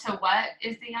 12 to what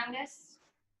is the youngest?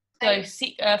 So 5 to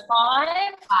 12.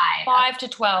 5 to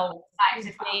 12.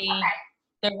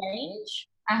 The range.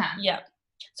 Yeah.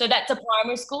 So that's a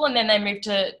primary school, and then they move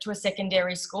to a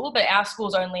secondary school, but our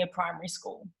school's only a primary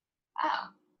school. Oh,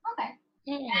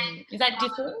 okay. Is that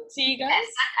different to you guys? Yes,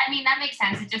 I mean, that makes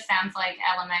sense. It just sounds like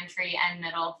elementary and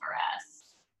middle for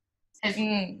us.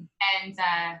 And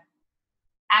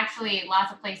actually,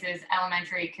 lots of places,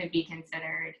 elementary could be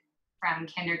considered from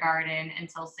kindergarten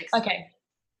until 6th grade. Okay.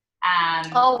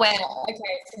 Oh, wow.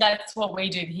 Okay, so that's what we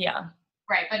do here.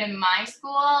 Right, but in my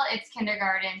school, it's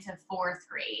kindergarten to 4th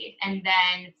grade, and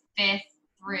then 5th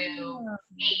through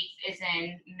 8th is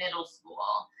in middle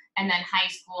school, and then high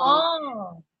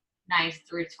school, 9th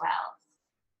through 12th.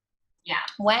 Yeah.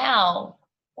 Wow.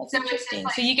 That's So it's just interesting.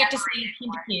 like So you get to see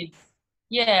kinder kids.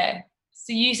 Yeah.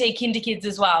 So you see kinder kids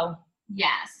as well.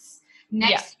 Yes.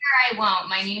 Next year I won't.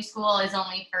 My new school is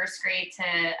only first grade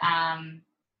to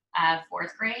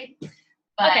fourth grade.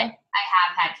 But Okay. I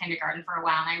have had kindergarten for a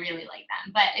while and I really like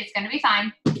them. But it's gonna be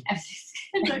fine.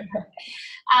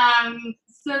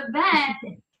 So then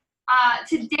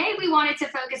today we wanted to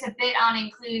focus a bit on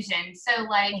inclusion. So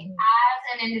like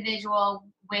as an individual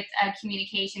with a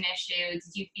communication issue,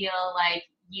 did you feel like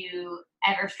you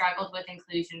ever struggled with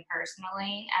inclusion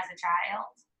personally as a child?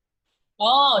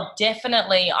 Oh,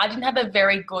 definitely. I didn't have a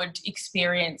very good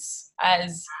experience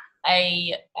as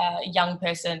a young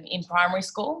person in primary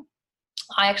school.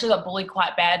 I actually got bullied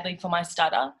quite badly for my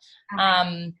stutter.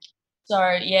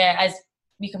 So yeah, as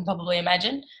you can probably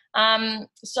imagine.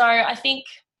 So I think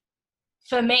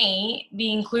for me,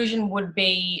 the inclusion would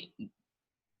be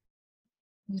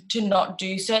to not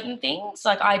do certain things.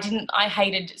 Like I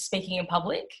hated speaking in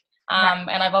public. And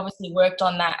I've obviously worked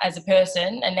on that as a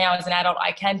person, and now as an adult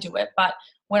I can do it. But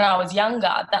when I was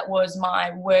younger, that was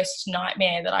my worst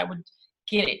nightmare, that I would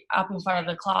get up in front of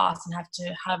the class and have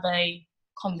to have a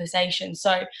conversation.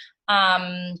 So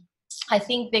I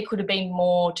think there could have been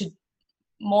more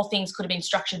things could have been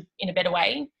structured in a better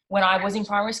way when I was in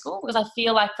primary school, because I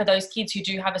feel like for those kids who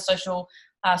do have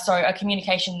a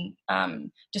communication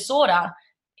disorder,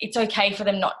 it's okay for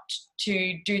them not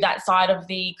to do that side of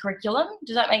the curriculum.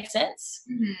 Does that make sense?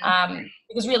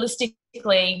 Because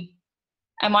realistically,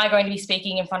 am I going to be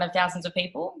speaking in front of thousands of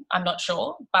people? I'm not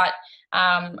sure, but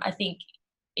I think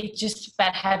it's just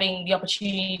about having the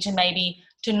opportunity to maybe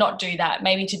to not do that,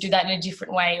 maybe to do that in a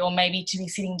different way, or maybe to be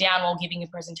sitting down while giving a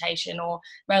presentation, or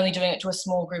only doing it to a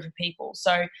small group of people.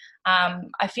 So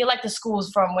I feel like the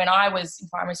schools from when I was in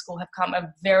primary school have come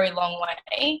a very long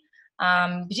way.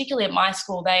 Particularly at my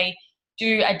school, they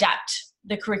do adapt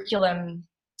the curriculum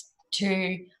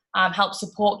to help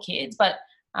support kids. But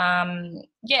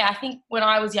I think when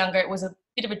I was younger, it was a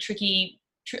bit of a tricky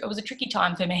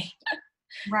time for me.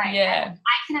 Right. Yeah.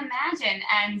 I can imagine.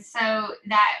 And so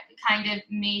that kind of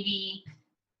maybe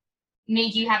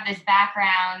made you have this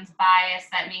background bias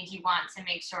that made you want to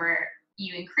make sure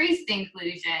you increased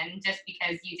inclusion, just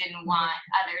because you didn't want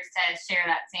others to share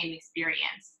that same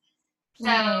experience. So,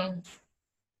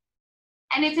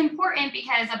 and it's important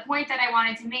because a point that I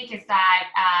wanted to make is that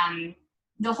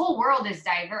the whole world is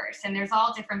diverse, and there's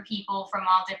all different people from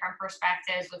all different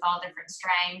perspectives with all different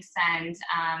strengths and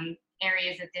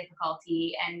areas of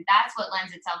difficulty, and that's what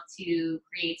lends itself to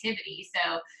creativity.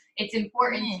 So it's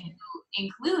important to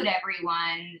include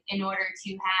everyone in order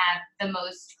to have the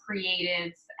most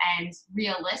creative and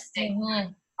realistic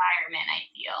environment, I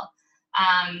feel.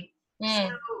 So,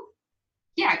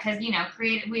 yeah, because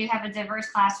we have a diverse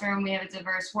classroom, we have a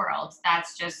diverse world.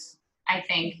 That's just, I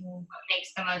think, what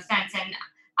makes the most sense. And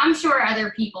I'm sure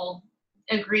other people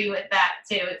agree with that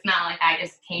too. It's not like I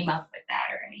just came up with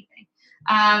that or anything.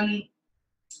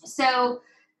 So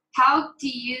how do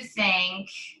you think,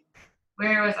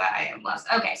 where was I? I'm lost.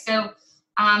 Okay, so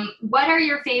what are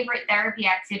your favorite therapy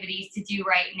activities to do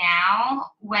right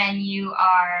now when you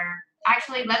are,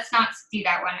 actually, let's not do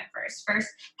that one at first. First,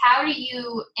 how do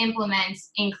you implement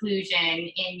inclusion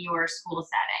in your school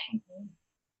setting?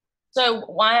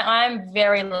 So I'm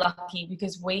very lucky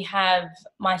because we have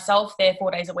myself there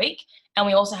 4 days a week, and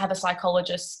we also have a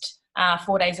psychologist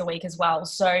 4 days a week as well.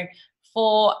 So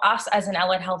for us as an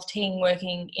allied health team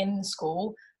working in the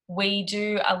school, we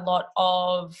do a lot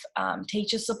of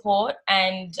teacher support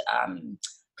and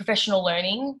professional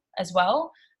learning as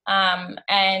well.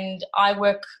 And I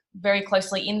work very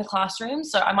closely in the classroom.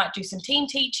 So I might do some team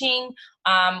teaching,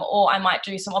 or I might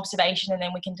do some observation, and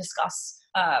then we can discuss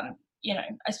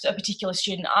a particular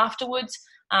student afterwards.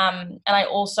 And I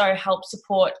also help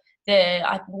support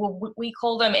we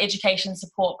call them education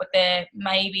support, but they're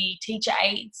maybe teacher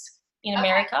aides in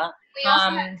America. We also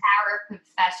have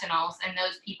paraprofessionals, and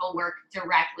those people work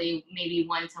directly, maybe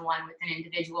one-to-one with an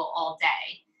individual all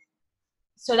day.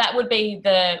 So that would be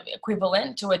the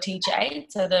equivalent to a teacher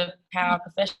aide, so the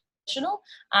paraprofessional.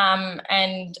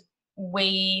 And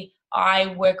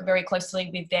I work very closely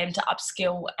with them to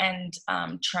upskill and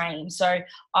train. So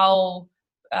I'll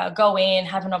go in,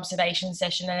 have an observation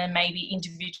session, and then maybe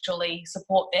individually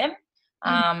support them.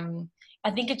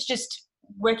 I think it's just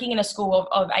working in a school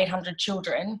of 800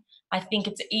 children. I think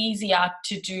it's easier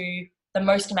to do the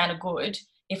most amount of good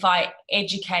if I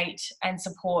educate and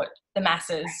support the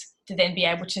masses to then be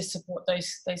able to support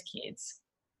those kids.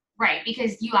 Right,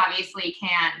 because you obviously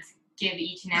can't give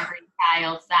each and every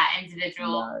child that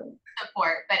individual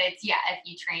support, but it's, if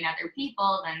you train other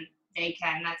people, then they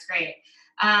can. That's great.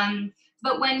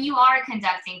 But when you are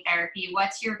conducting therapy,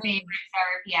 what's your favorite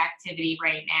therapy activity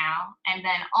right now? And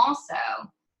then also,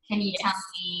 can you tell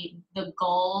me the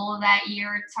goal that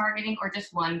you're targeting, or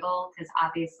just one goal? Because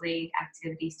obviously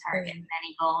activities target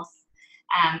many goals.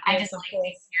 I just like to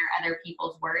hear other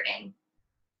people's wording.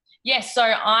 Yes, so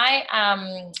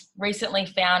I recently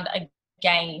found a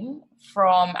game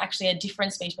from actually a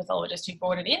different speech pathologist who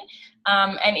brought it in.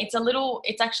 And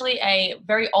it's actually a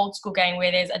very old school game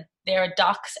where there are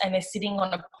ducks and they're sitting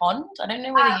on a pond. I don't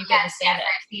know whether you've ever seen it.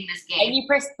 I've seen this game. And you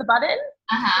press the button.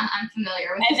 I'm familiar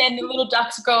with it. And then the little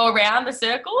ducks go around the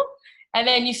circle, and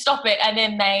then you stop it, and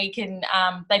then they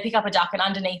pick up a duck, and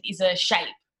underneath is a shape.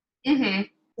 Mm-hmm.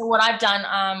 So what I've done,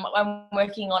 I'm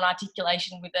working on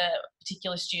articulation with a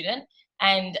particular student,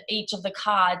 and each of the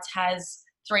cards has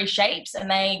 3 shapes, and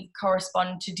they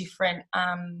correspond to different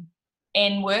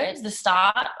N words, the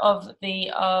start of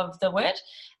the word.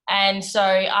 And so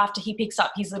after he picks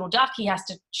up his little duck, he has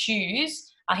to choose.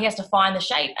 He has to find the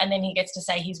shape, and then he gets to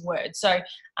say his word. So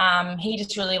he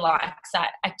just really likes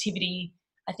that activity.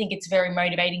 I think it's very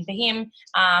motivating for him.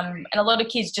 And a lot of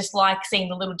kids just like seeing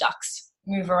the little ducks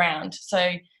move around.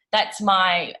 So that's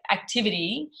my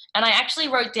activity. And I actually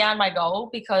wrote down my goal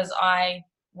because I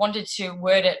wanted to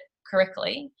word it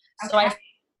correctly. Okay. So I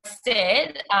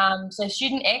said, so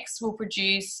student X will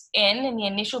produce N in the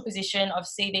initial position of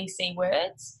CBC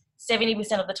words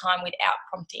 70% of the time without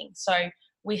prompting. So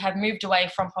we have moved away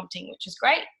from prompting, which is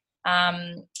great.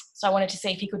 So I wanted to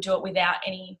see if he could do it without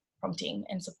any prompting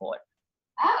and support.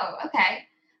 Oh, okay.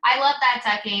 I love that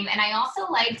duck game. And I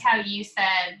also liked how you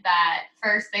said that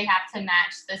first they have to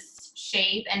match this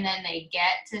shape and then they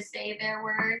get to say their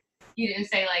word. You didn't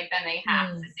say then they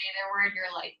have to say their word. You're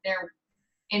they're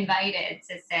invited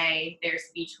to say their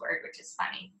speech word, which is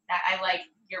funny. I like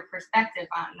your perspective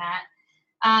on that.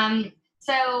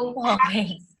 So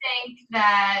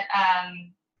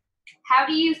how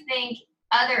do you think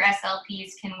other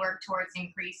SLPs can work towards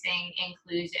increasing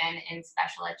inclusion in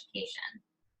special education?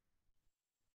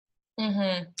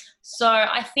 Mm-hmm. So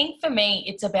I think for me,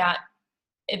 it's about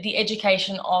the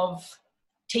education of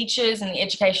teachers and the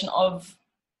education of,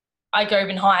 I go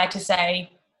even higher to say,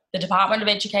 the Department of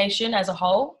Education as a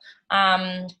whole.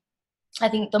 I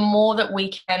think the more that we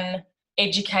can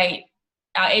educate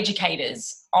our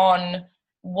educators on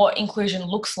what inclusion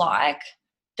looks like,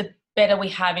 the better we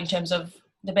have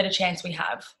the better chance we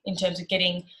have in terms of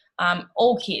getting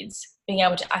all kids being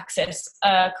able to access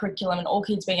a curriculum and all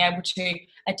kids being able to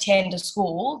attend a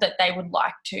school that they would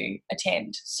like to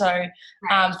attend. So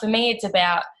for me, it's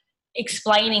about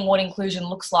explaining what inclusion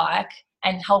looks like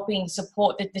and helping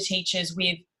support the teachers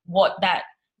with what that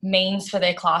means for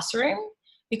their classroom,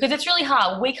 because it's really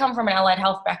hard. We come from an allied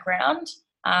health background,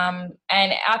 and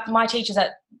my teachers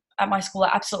at my school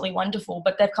are absolutely wonderful,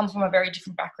 but they've come from a very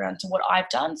different background to what I've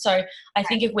done. So I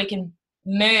think if we can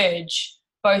merge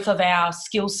both of our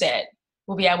skill set,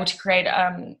 we'll be able to create,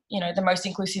 the most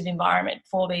inclusive environment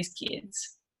for these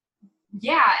kids.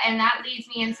 Yeah, and that leads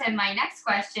me into my next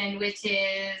question, which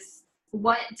is,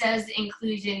 what does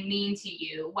inclusion mean to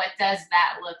you? What does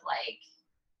that look like?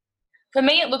 For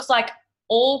me, it looks like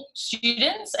all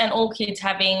students and all kids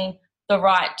having the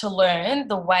right to learn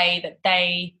the way that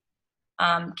they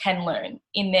can learn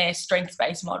in their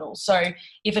strengths-based model. So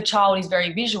if a child is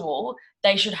very visual,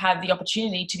 they should have the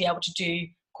opportunity to be able to do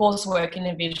coursework in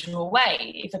a visual way.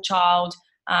 If a child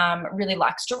really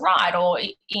likes to write or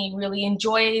he really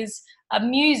enjoys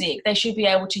music, they should be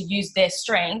able to use their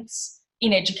strengths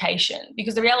in education.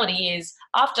 Because the reality is,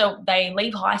 after they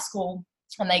leave high school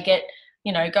and they get,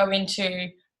 go into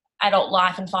adult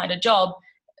life and find a job,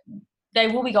 they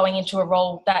will be going into a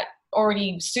role that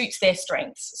already suits their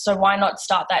strengths. So why not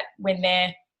start that when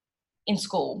they're in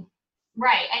school?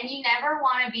 Right. And you never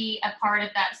want to be a part of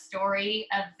that story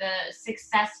of the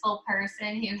successful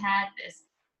person who had this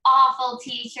awful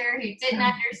teacher who didn't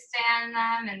understand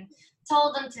them and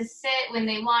told them to sit when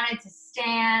they wanted to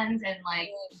stand, and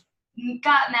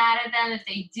got mad at them if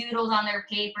they doodled on their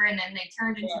paper and then they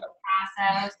turned into a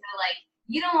Picasso. So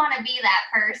you don't want to be that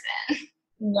person.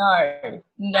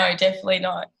 No, definitely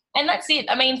not. And that's it.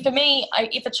 I mean, for me,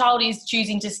 if a child is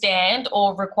choosing to stand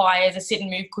or requires a sit and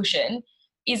move cushion,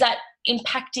 is that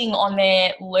impacting on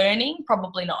their learning?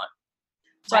 Probably not.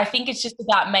 So I think it's just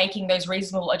about making those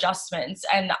reasonable adjustments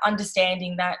and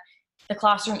understanding that the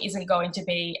classroom isn't going to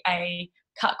be a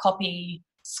cut copy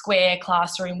square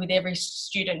classroom with every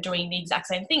student doing the exact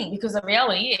same thing, because the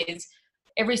reality is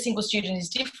every single student is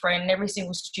different and every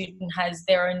single student has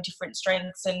their own different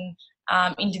strengths and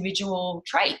individual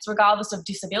traits regardless of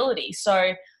disability.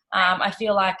 So I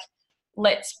feel like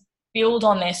let's build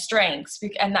on their strengths,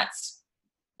 and that's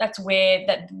that's where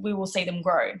that we will see them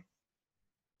grow.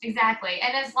 Exactly.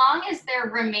 And as long as they're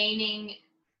remaining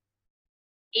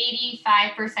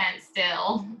 85%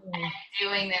 still and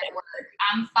doing their work,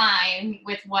 I'm fine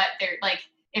with what they're like,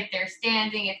 if they're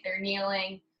standing, if they're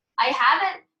kneeling.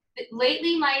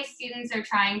 Lately my students are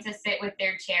trying to sit with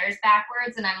their chairs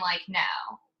backwards, and I'm like, no,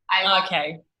 I won't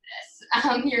do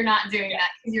this. You're not doing that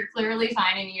because you're clearly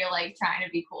fine and you're like trying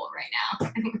to be cool right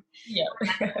now. Yeah.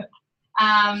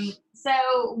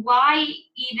 So why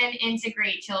even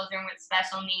integrate children with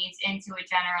special needs into a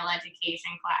general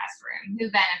education classroom?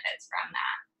 Who benefits from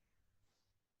that?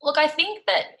 Look, I think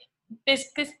that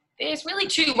there's really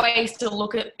two ways to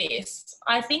look at this.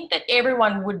 I think that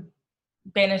everyone would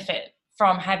benefit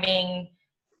from having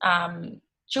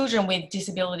children with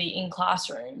disability in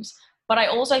classrooms. But I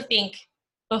also think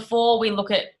before we look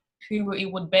at who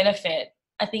it would benefit,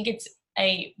 I think it's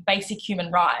a basic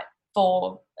human right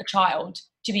for a child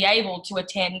to be able to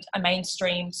attend a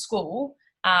mainstream school,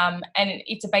 and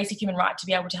it's a basic human right to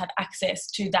be able to have access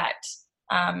to that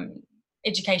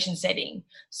education setting.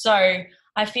 So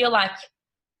I feel like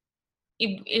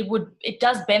it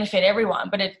does benefit everyone,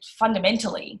 but it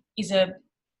fundamentally is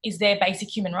their basic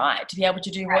human right to be able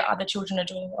to do what other children are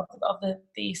doing of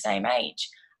the same age.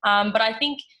 But I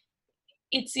think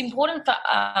it's important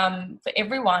for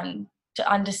everyone to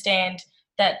understand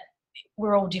that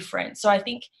we're all different. So I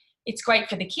think it's great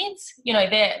for the kids, you know,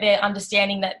 they're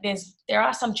understanding that there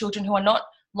are some children who are not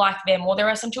like them, or there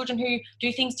are some children who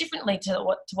do things differently to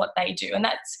what they do, and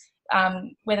that's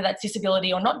whether that's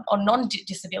disability or not, or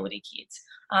non-disability kids.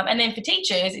 And then for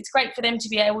teachers, it's great for them to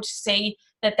be able to see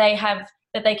that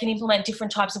they can implement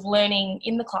different types of learning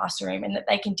in the classroom, and that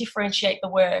they can differentiate the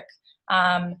work,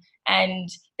 and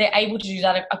they're able to do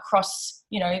that across,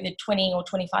 you know, the 20 or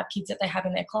 25 kids that they have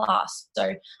in their class.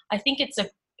 So I think it's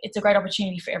a great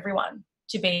opportunity for everyone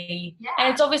to be,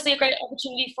 and it's obviously a great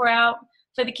opportunity for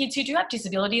the kids who do have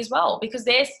disability as well, because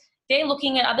they're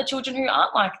looking at other children who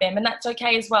aren't like them, and that's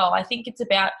okay as well. I think it's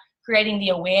about creating the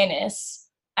awareness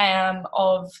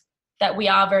of that we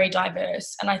are very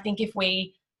diverse, and I think if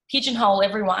we pigeonhole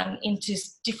everyone into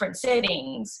different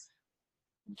settings,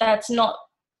 that's not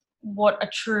what a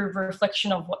true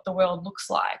reflection of what the world looks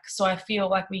like. So I feel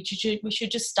like we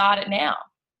should just start it now,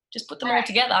 just put them all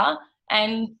together,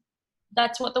 and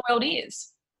that's what the world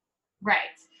is. Right.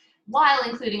 While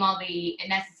including all the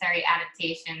necessary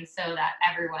adaptations so that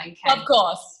everyone can of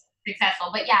course be successful.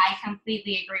 But yeah, I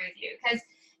completely agree with you, because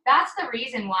that's the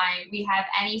reason why we have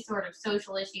any sort of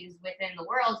social issues within the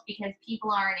world, because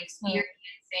people aren't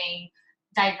experiencing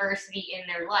diversity in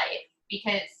their life.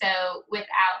 Because so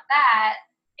without that,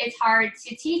 it's hard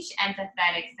to teach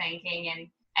empathetic thinking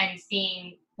and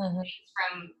seeing things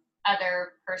from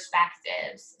other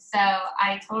perspectives. So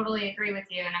I totally agree with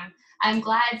you, and I'm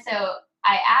glad. So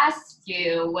I asked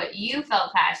you what you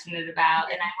felt passionate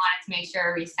about, and I wanted to make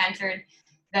sure we centered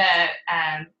the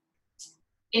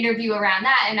interview around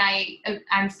that. And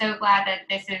I'm so glad that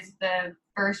this is the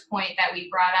first point that we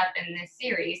brought up in this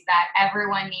series, that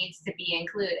everyone needs to be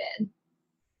included.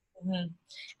 And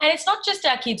it's not just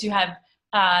our kids who have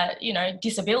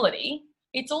disability.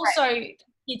 It's also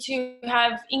kids who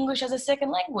have English as a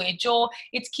second language, or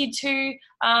it's kids who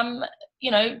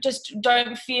just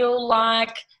don't feel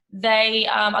like they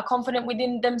are confident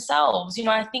within themselves. You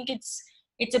know, I think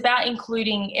it's about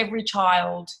including every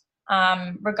child,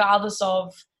 regardless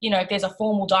of, you know, if there's a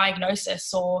formal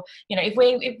diagnosis, or, you know,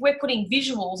 if we're putting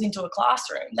visuals into a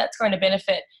classroom, that's going to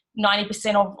benefit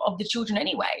 90% of the children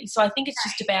anyway. So I think it's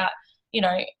just about, you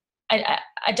know,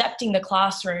 adapting the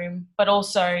classroom, but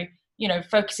also, you know,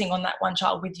 focusing on that one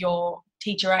child with your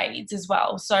teacher aides as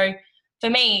well. So for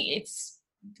me,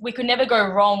 we could never go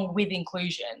wrong with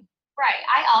inclusion. Right.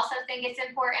 I also think it's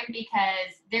important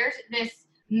because there's this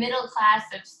middle class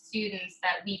of students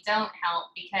that we don't help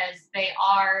because they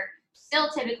are still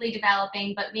typically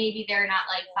developing, but maybe they're not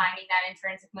like finding that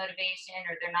intrinsic motivation,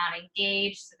 or they're not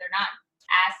engaged, so they're not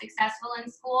as successful in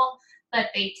school, but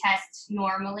they test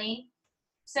normally.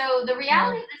 So the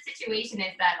reality of the situation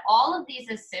is that all of these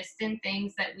assistant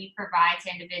things that we provide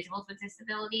to individuals with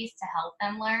disabilities to help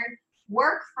them learn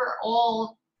work for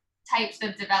all types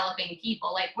of developing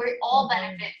people. Like, we all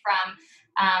benefit from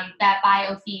that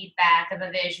biofeedback of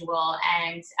a visual,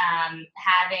 and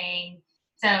having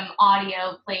some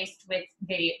audio placed with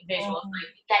visuals,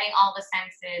 like getting all the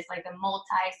senses, like a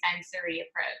multi-sensory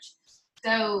approach.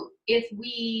 So if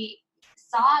we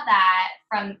saw that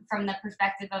from the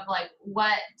perspective of like,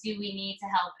 what do we need to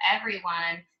help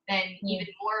everyone, then even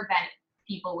more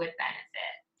people would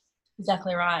benefit.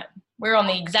 Exactly right. We're on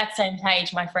the exact same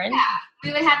page, my friend. Yeah,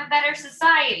 we would have a better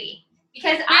society.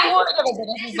 Because We I want to have a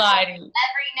better society.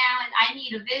 every now and I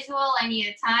need a visual, I need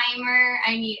a timer,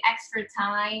 I need extra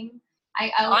time.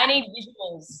 I need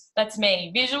visuals. That's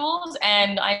me. Visuals,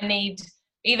 and I need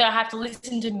either I have to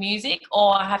listen to music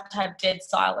or I have to have dead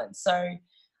silence. So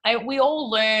we all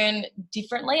learn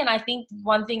differently, and I think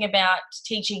one thing about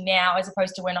teaching now, as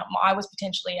opposed to when I was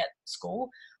potentially at school,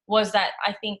 was that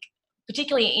I think,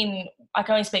 particularly I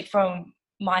can only speak from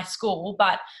my school,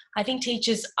 but I think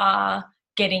teachers are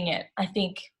getting it. I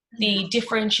think the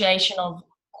differentiation of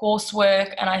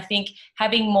coursework, and I think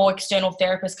having more external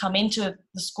therapists come into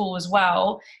the school as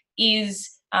well is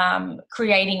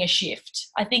creating a shift.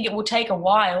 I think it will take a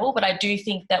while, but I do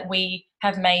think that we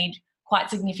have made quite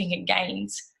significant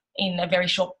gains in a very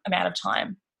short amount of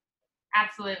time.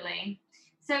 Absolutely.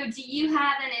 So do you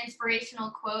have an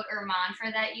inspirational quote or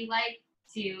mantra that you like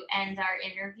to end our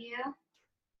interview?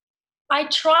 I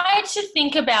try to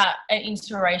think about an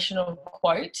inspirational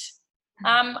quote.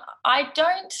 I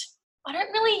don't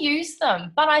really use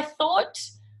them, but I thought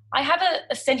I have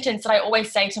a sentence that I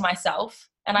always say to myself,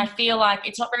 and I feel like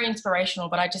it's not very inspirational,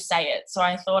 but I just say it. So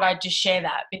I thought I'd just share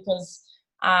that because,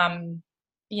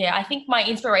 I think my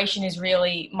inspiration is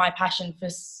really my passion for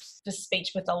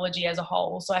speech pathology as a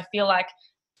whole. So I feel like,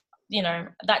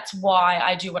 that's why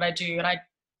I do what I do. And I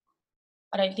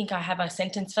don't think I have a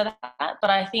sentence for that, but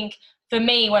I think for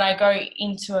me, when I go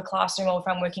into a classroom or if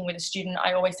I'm working with a student,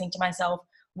 I always think to myself,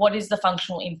 what is the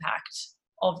functional impact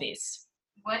of this?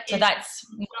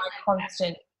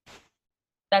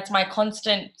 That's my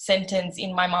constant sentence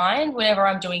in my mind whenever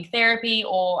I'm doing therapy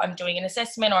or I'm doing an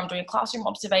assessment or I'm doing classroom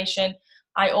observation.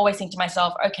 I always think to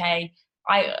myself, okay,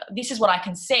 this is what I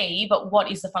can see, but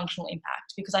what is the functional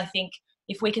impact? Because I think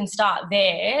if we can start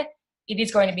there, it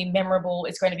is going to be memorable,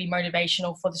 it's going to be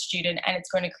motivational for the student, and it's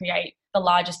going to create the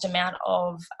largest amount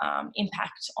of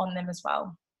impact on them as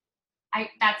well.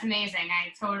 That's amazing.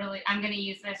 I'm going to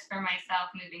use this for myself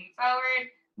moving forward.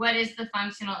 What is the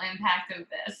functional impact of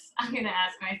this? I'm going to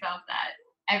ask myself that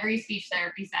every speech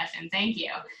therapy session. Thank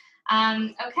you.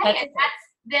 Okay,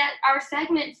 that's our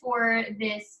segment for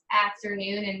this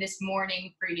afternoon and this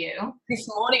morning for you. This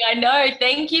morning, I know.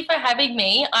 Thank you for having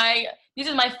me. This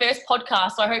is my first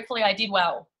podcast, so hopefully I did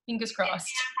well. Fingers crossed.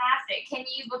 Fantastic. Can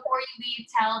you, before you leave,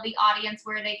 tell the audience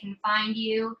where they can find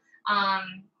you?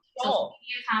 Social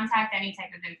media, contact, any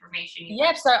type of information.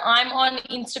 Yep, so I'm on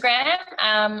Instagram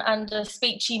under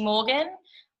Speechy Morgan,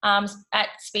 at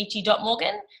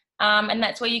speechy.morgan, and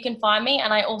that's where you can find me.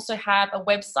 And I also have a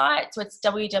website, so it's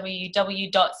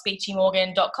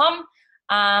www.speechymorgan.com,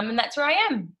 and that's where I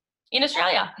am, in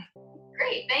Australia.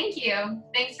 Great, thank you.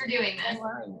 Thanks for doing this.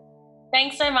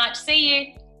 Thanks so much. See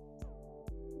you.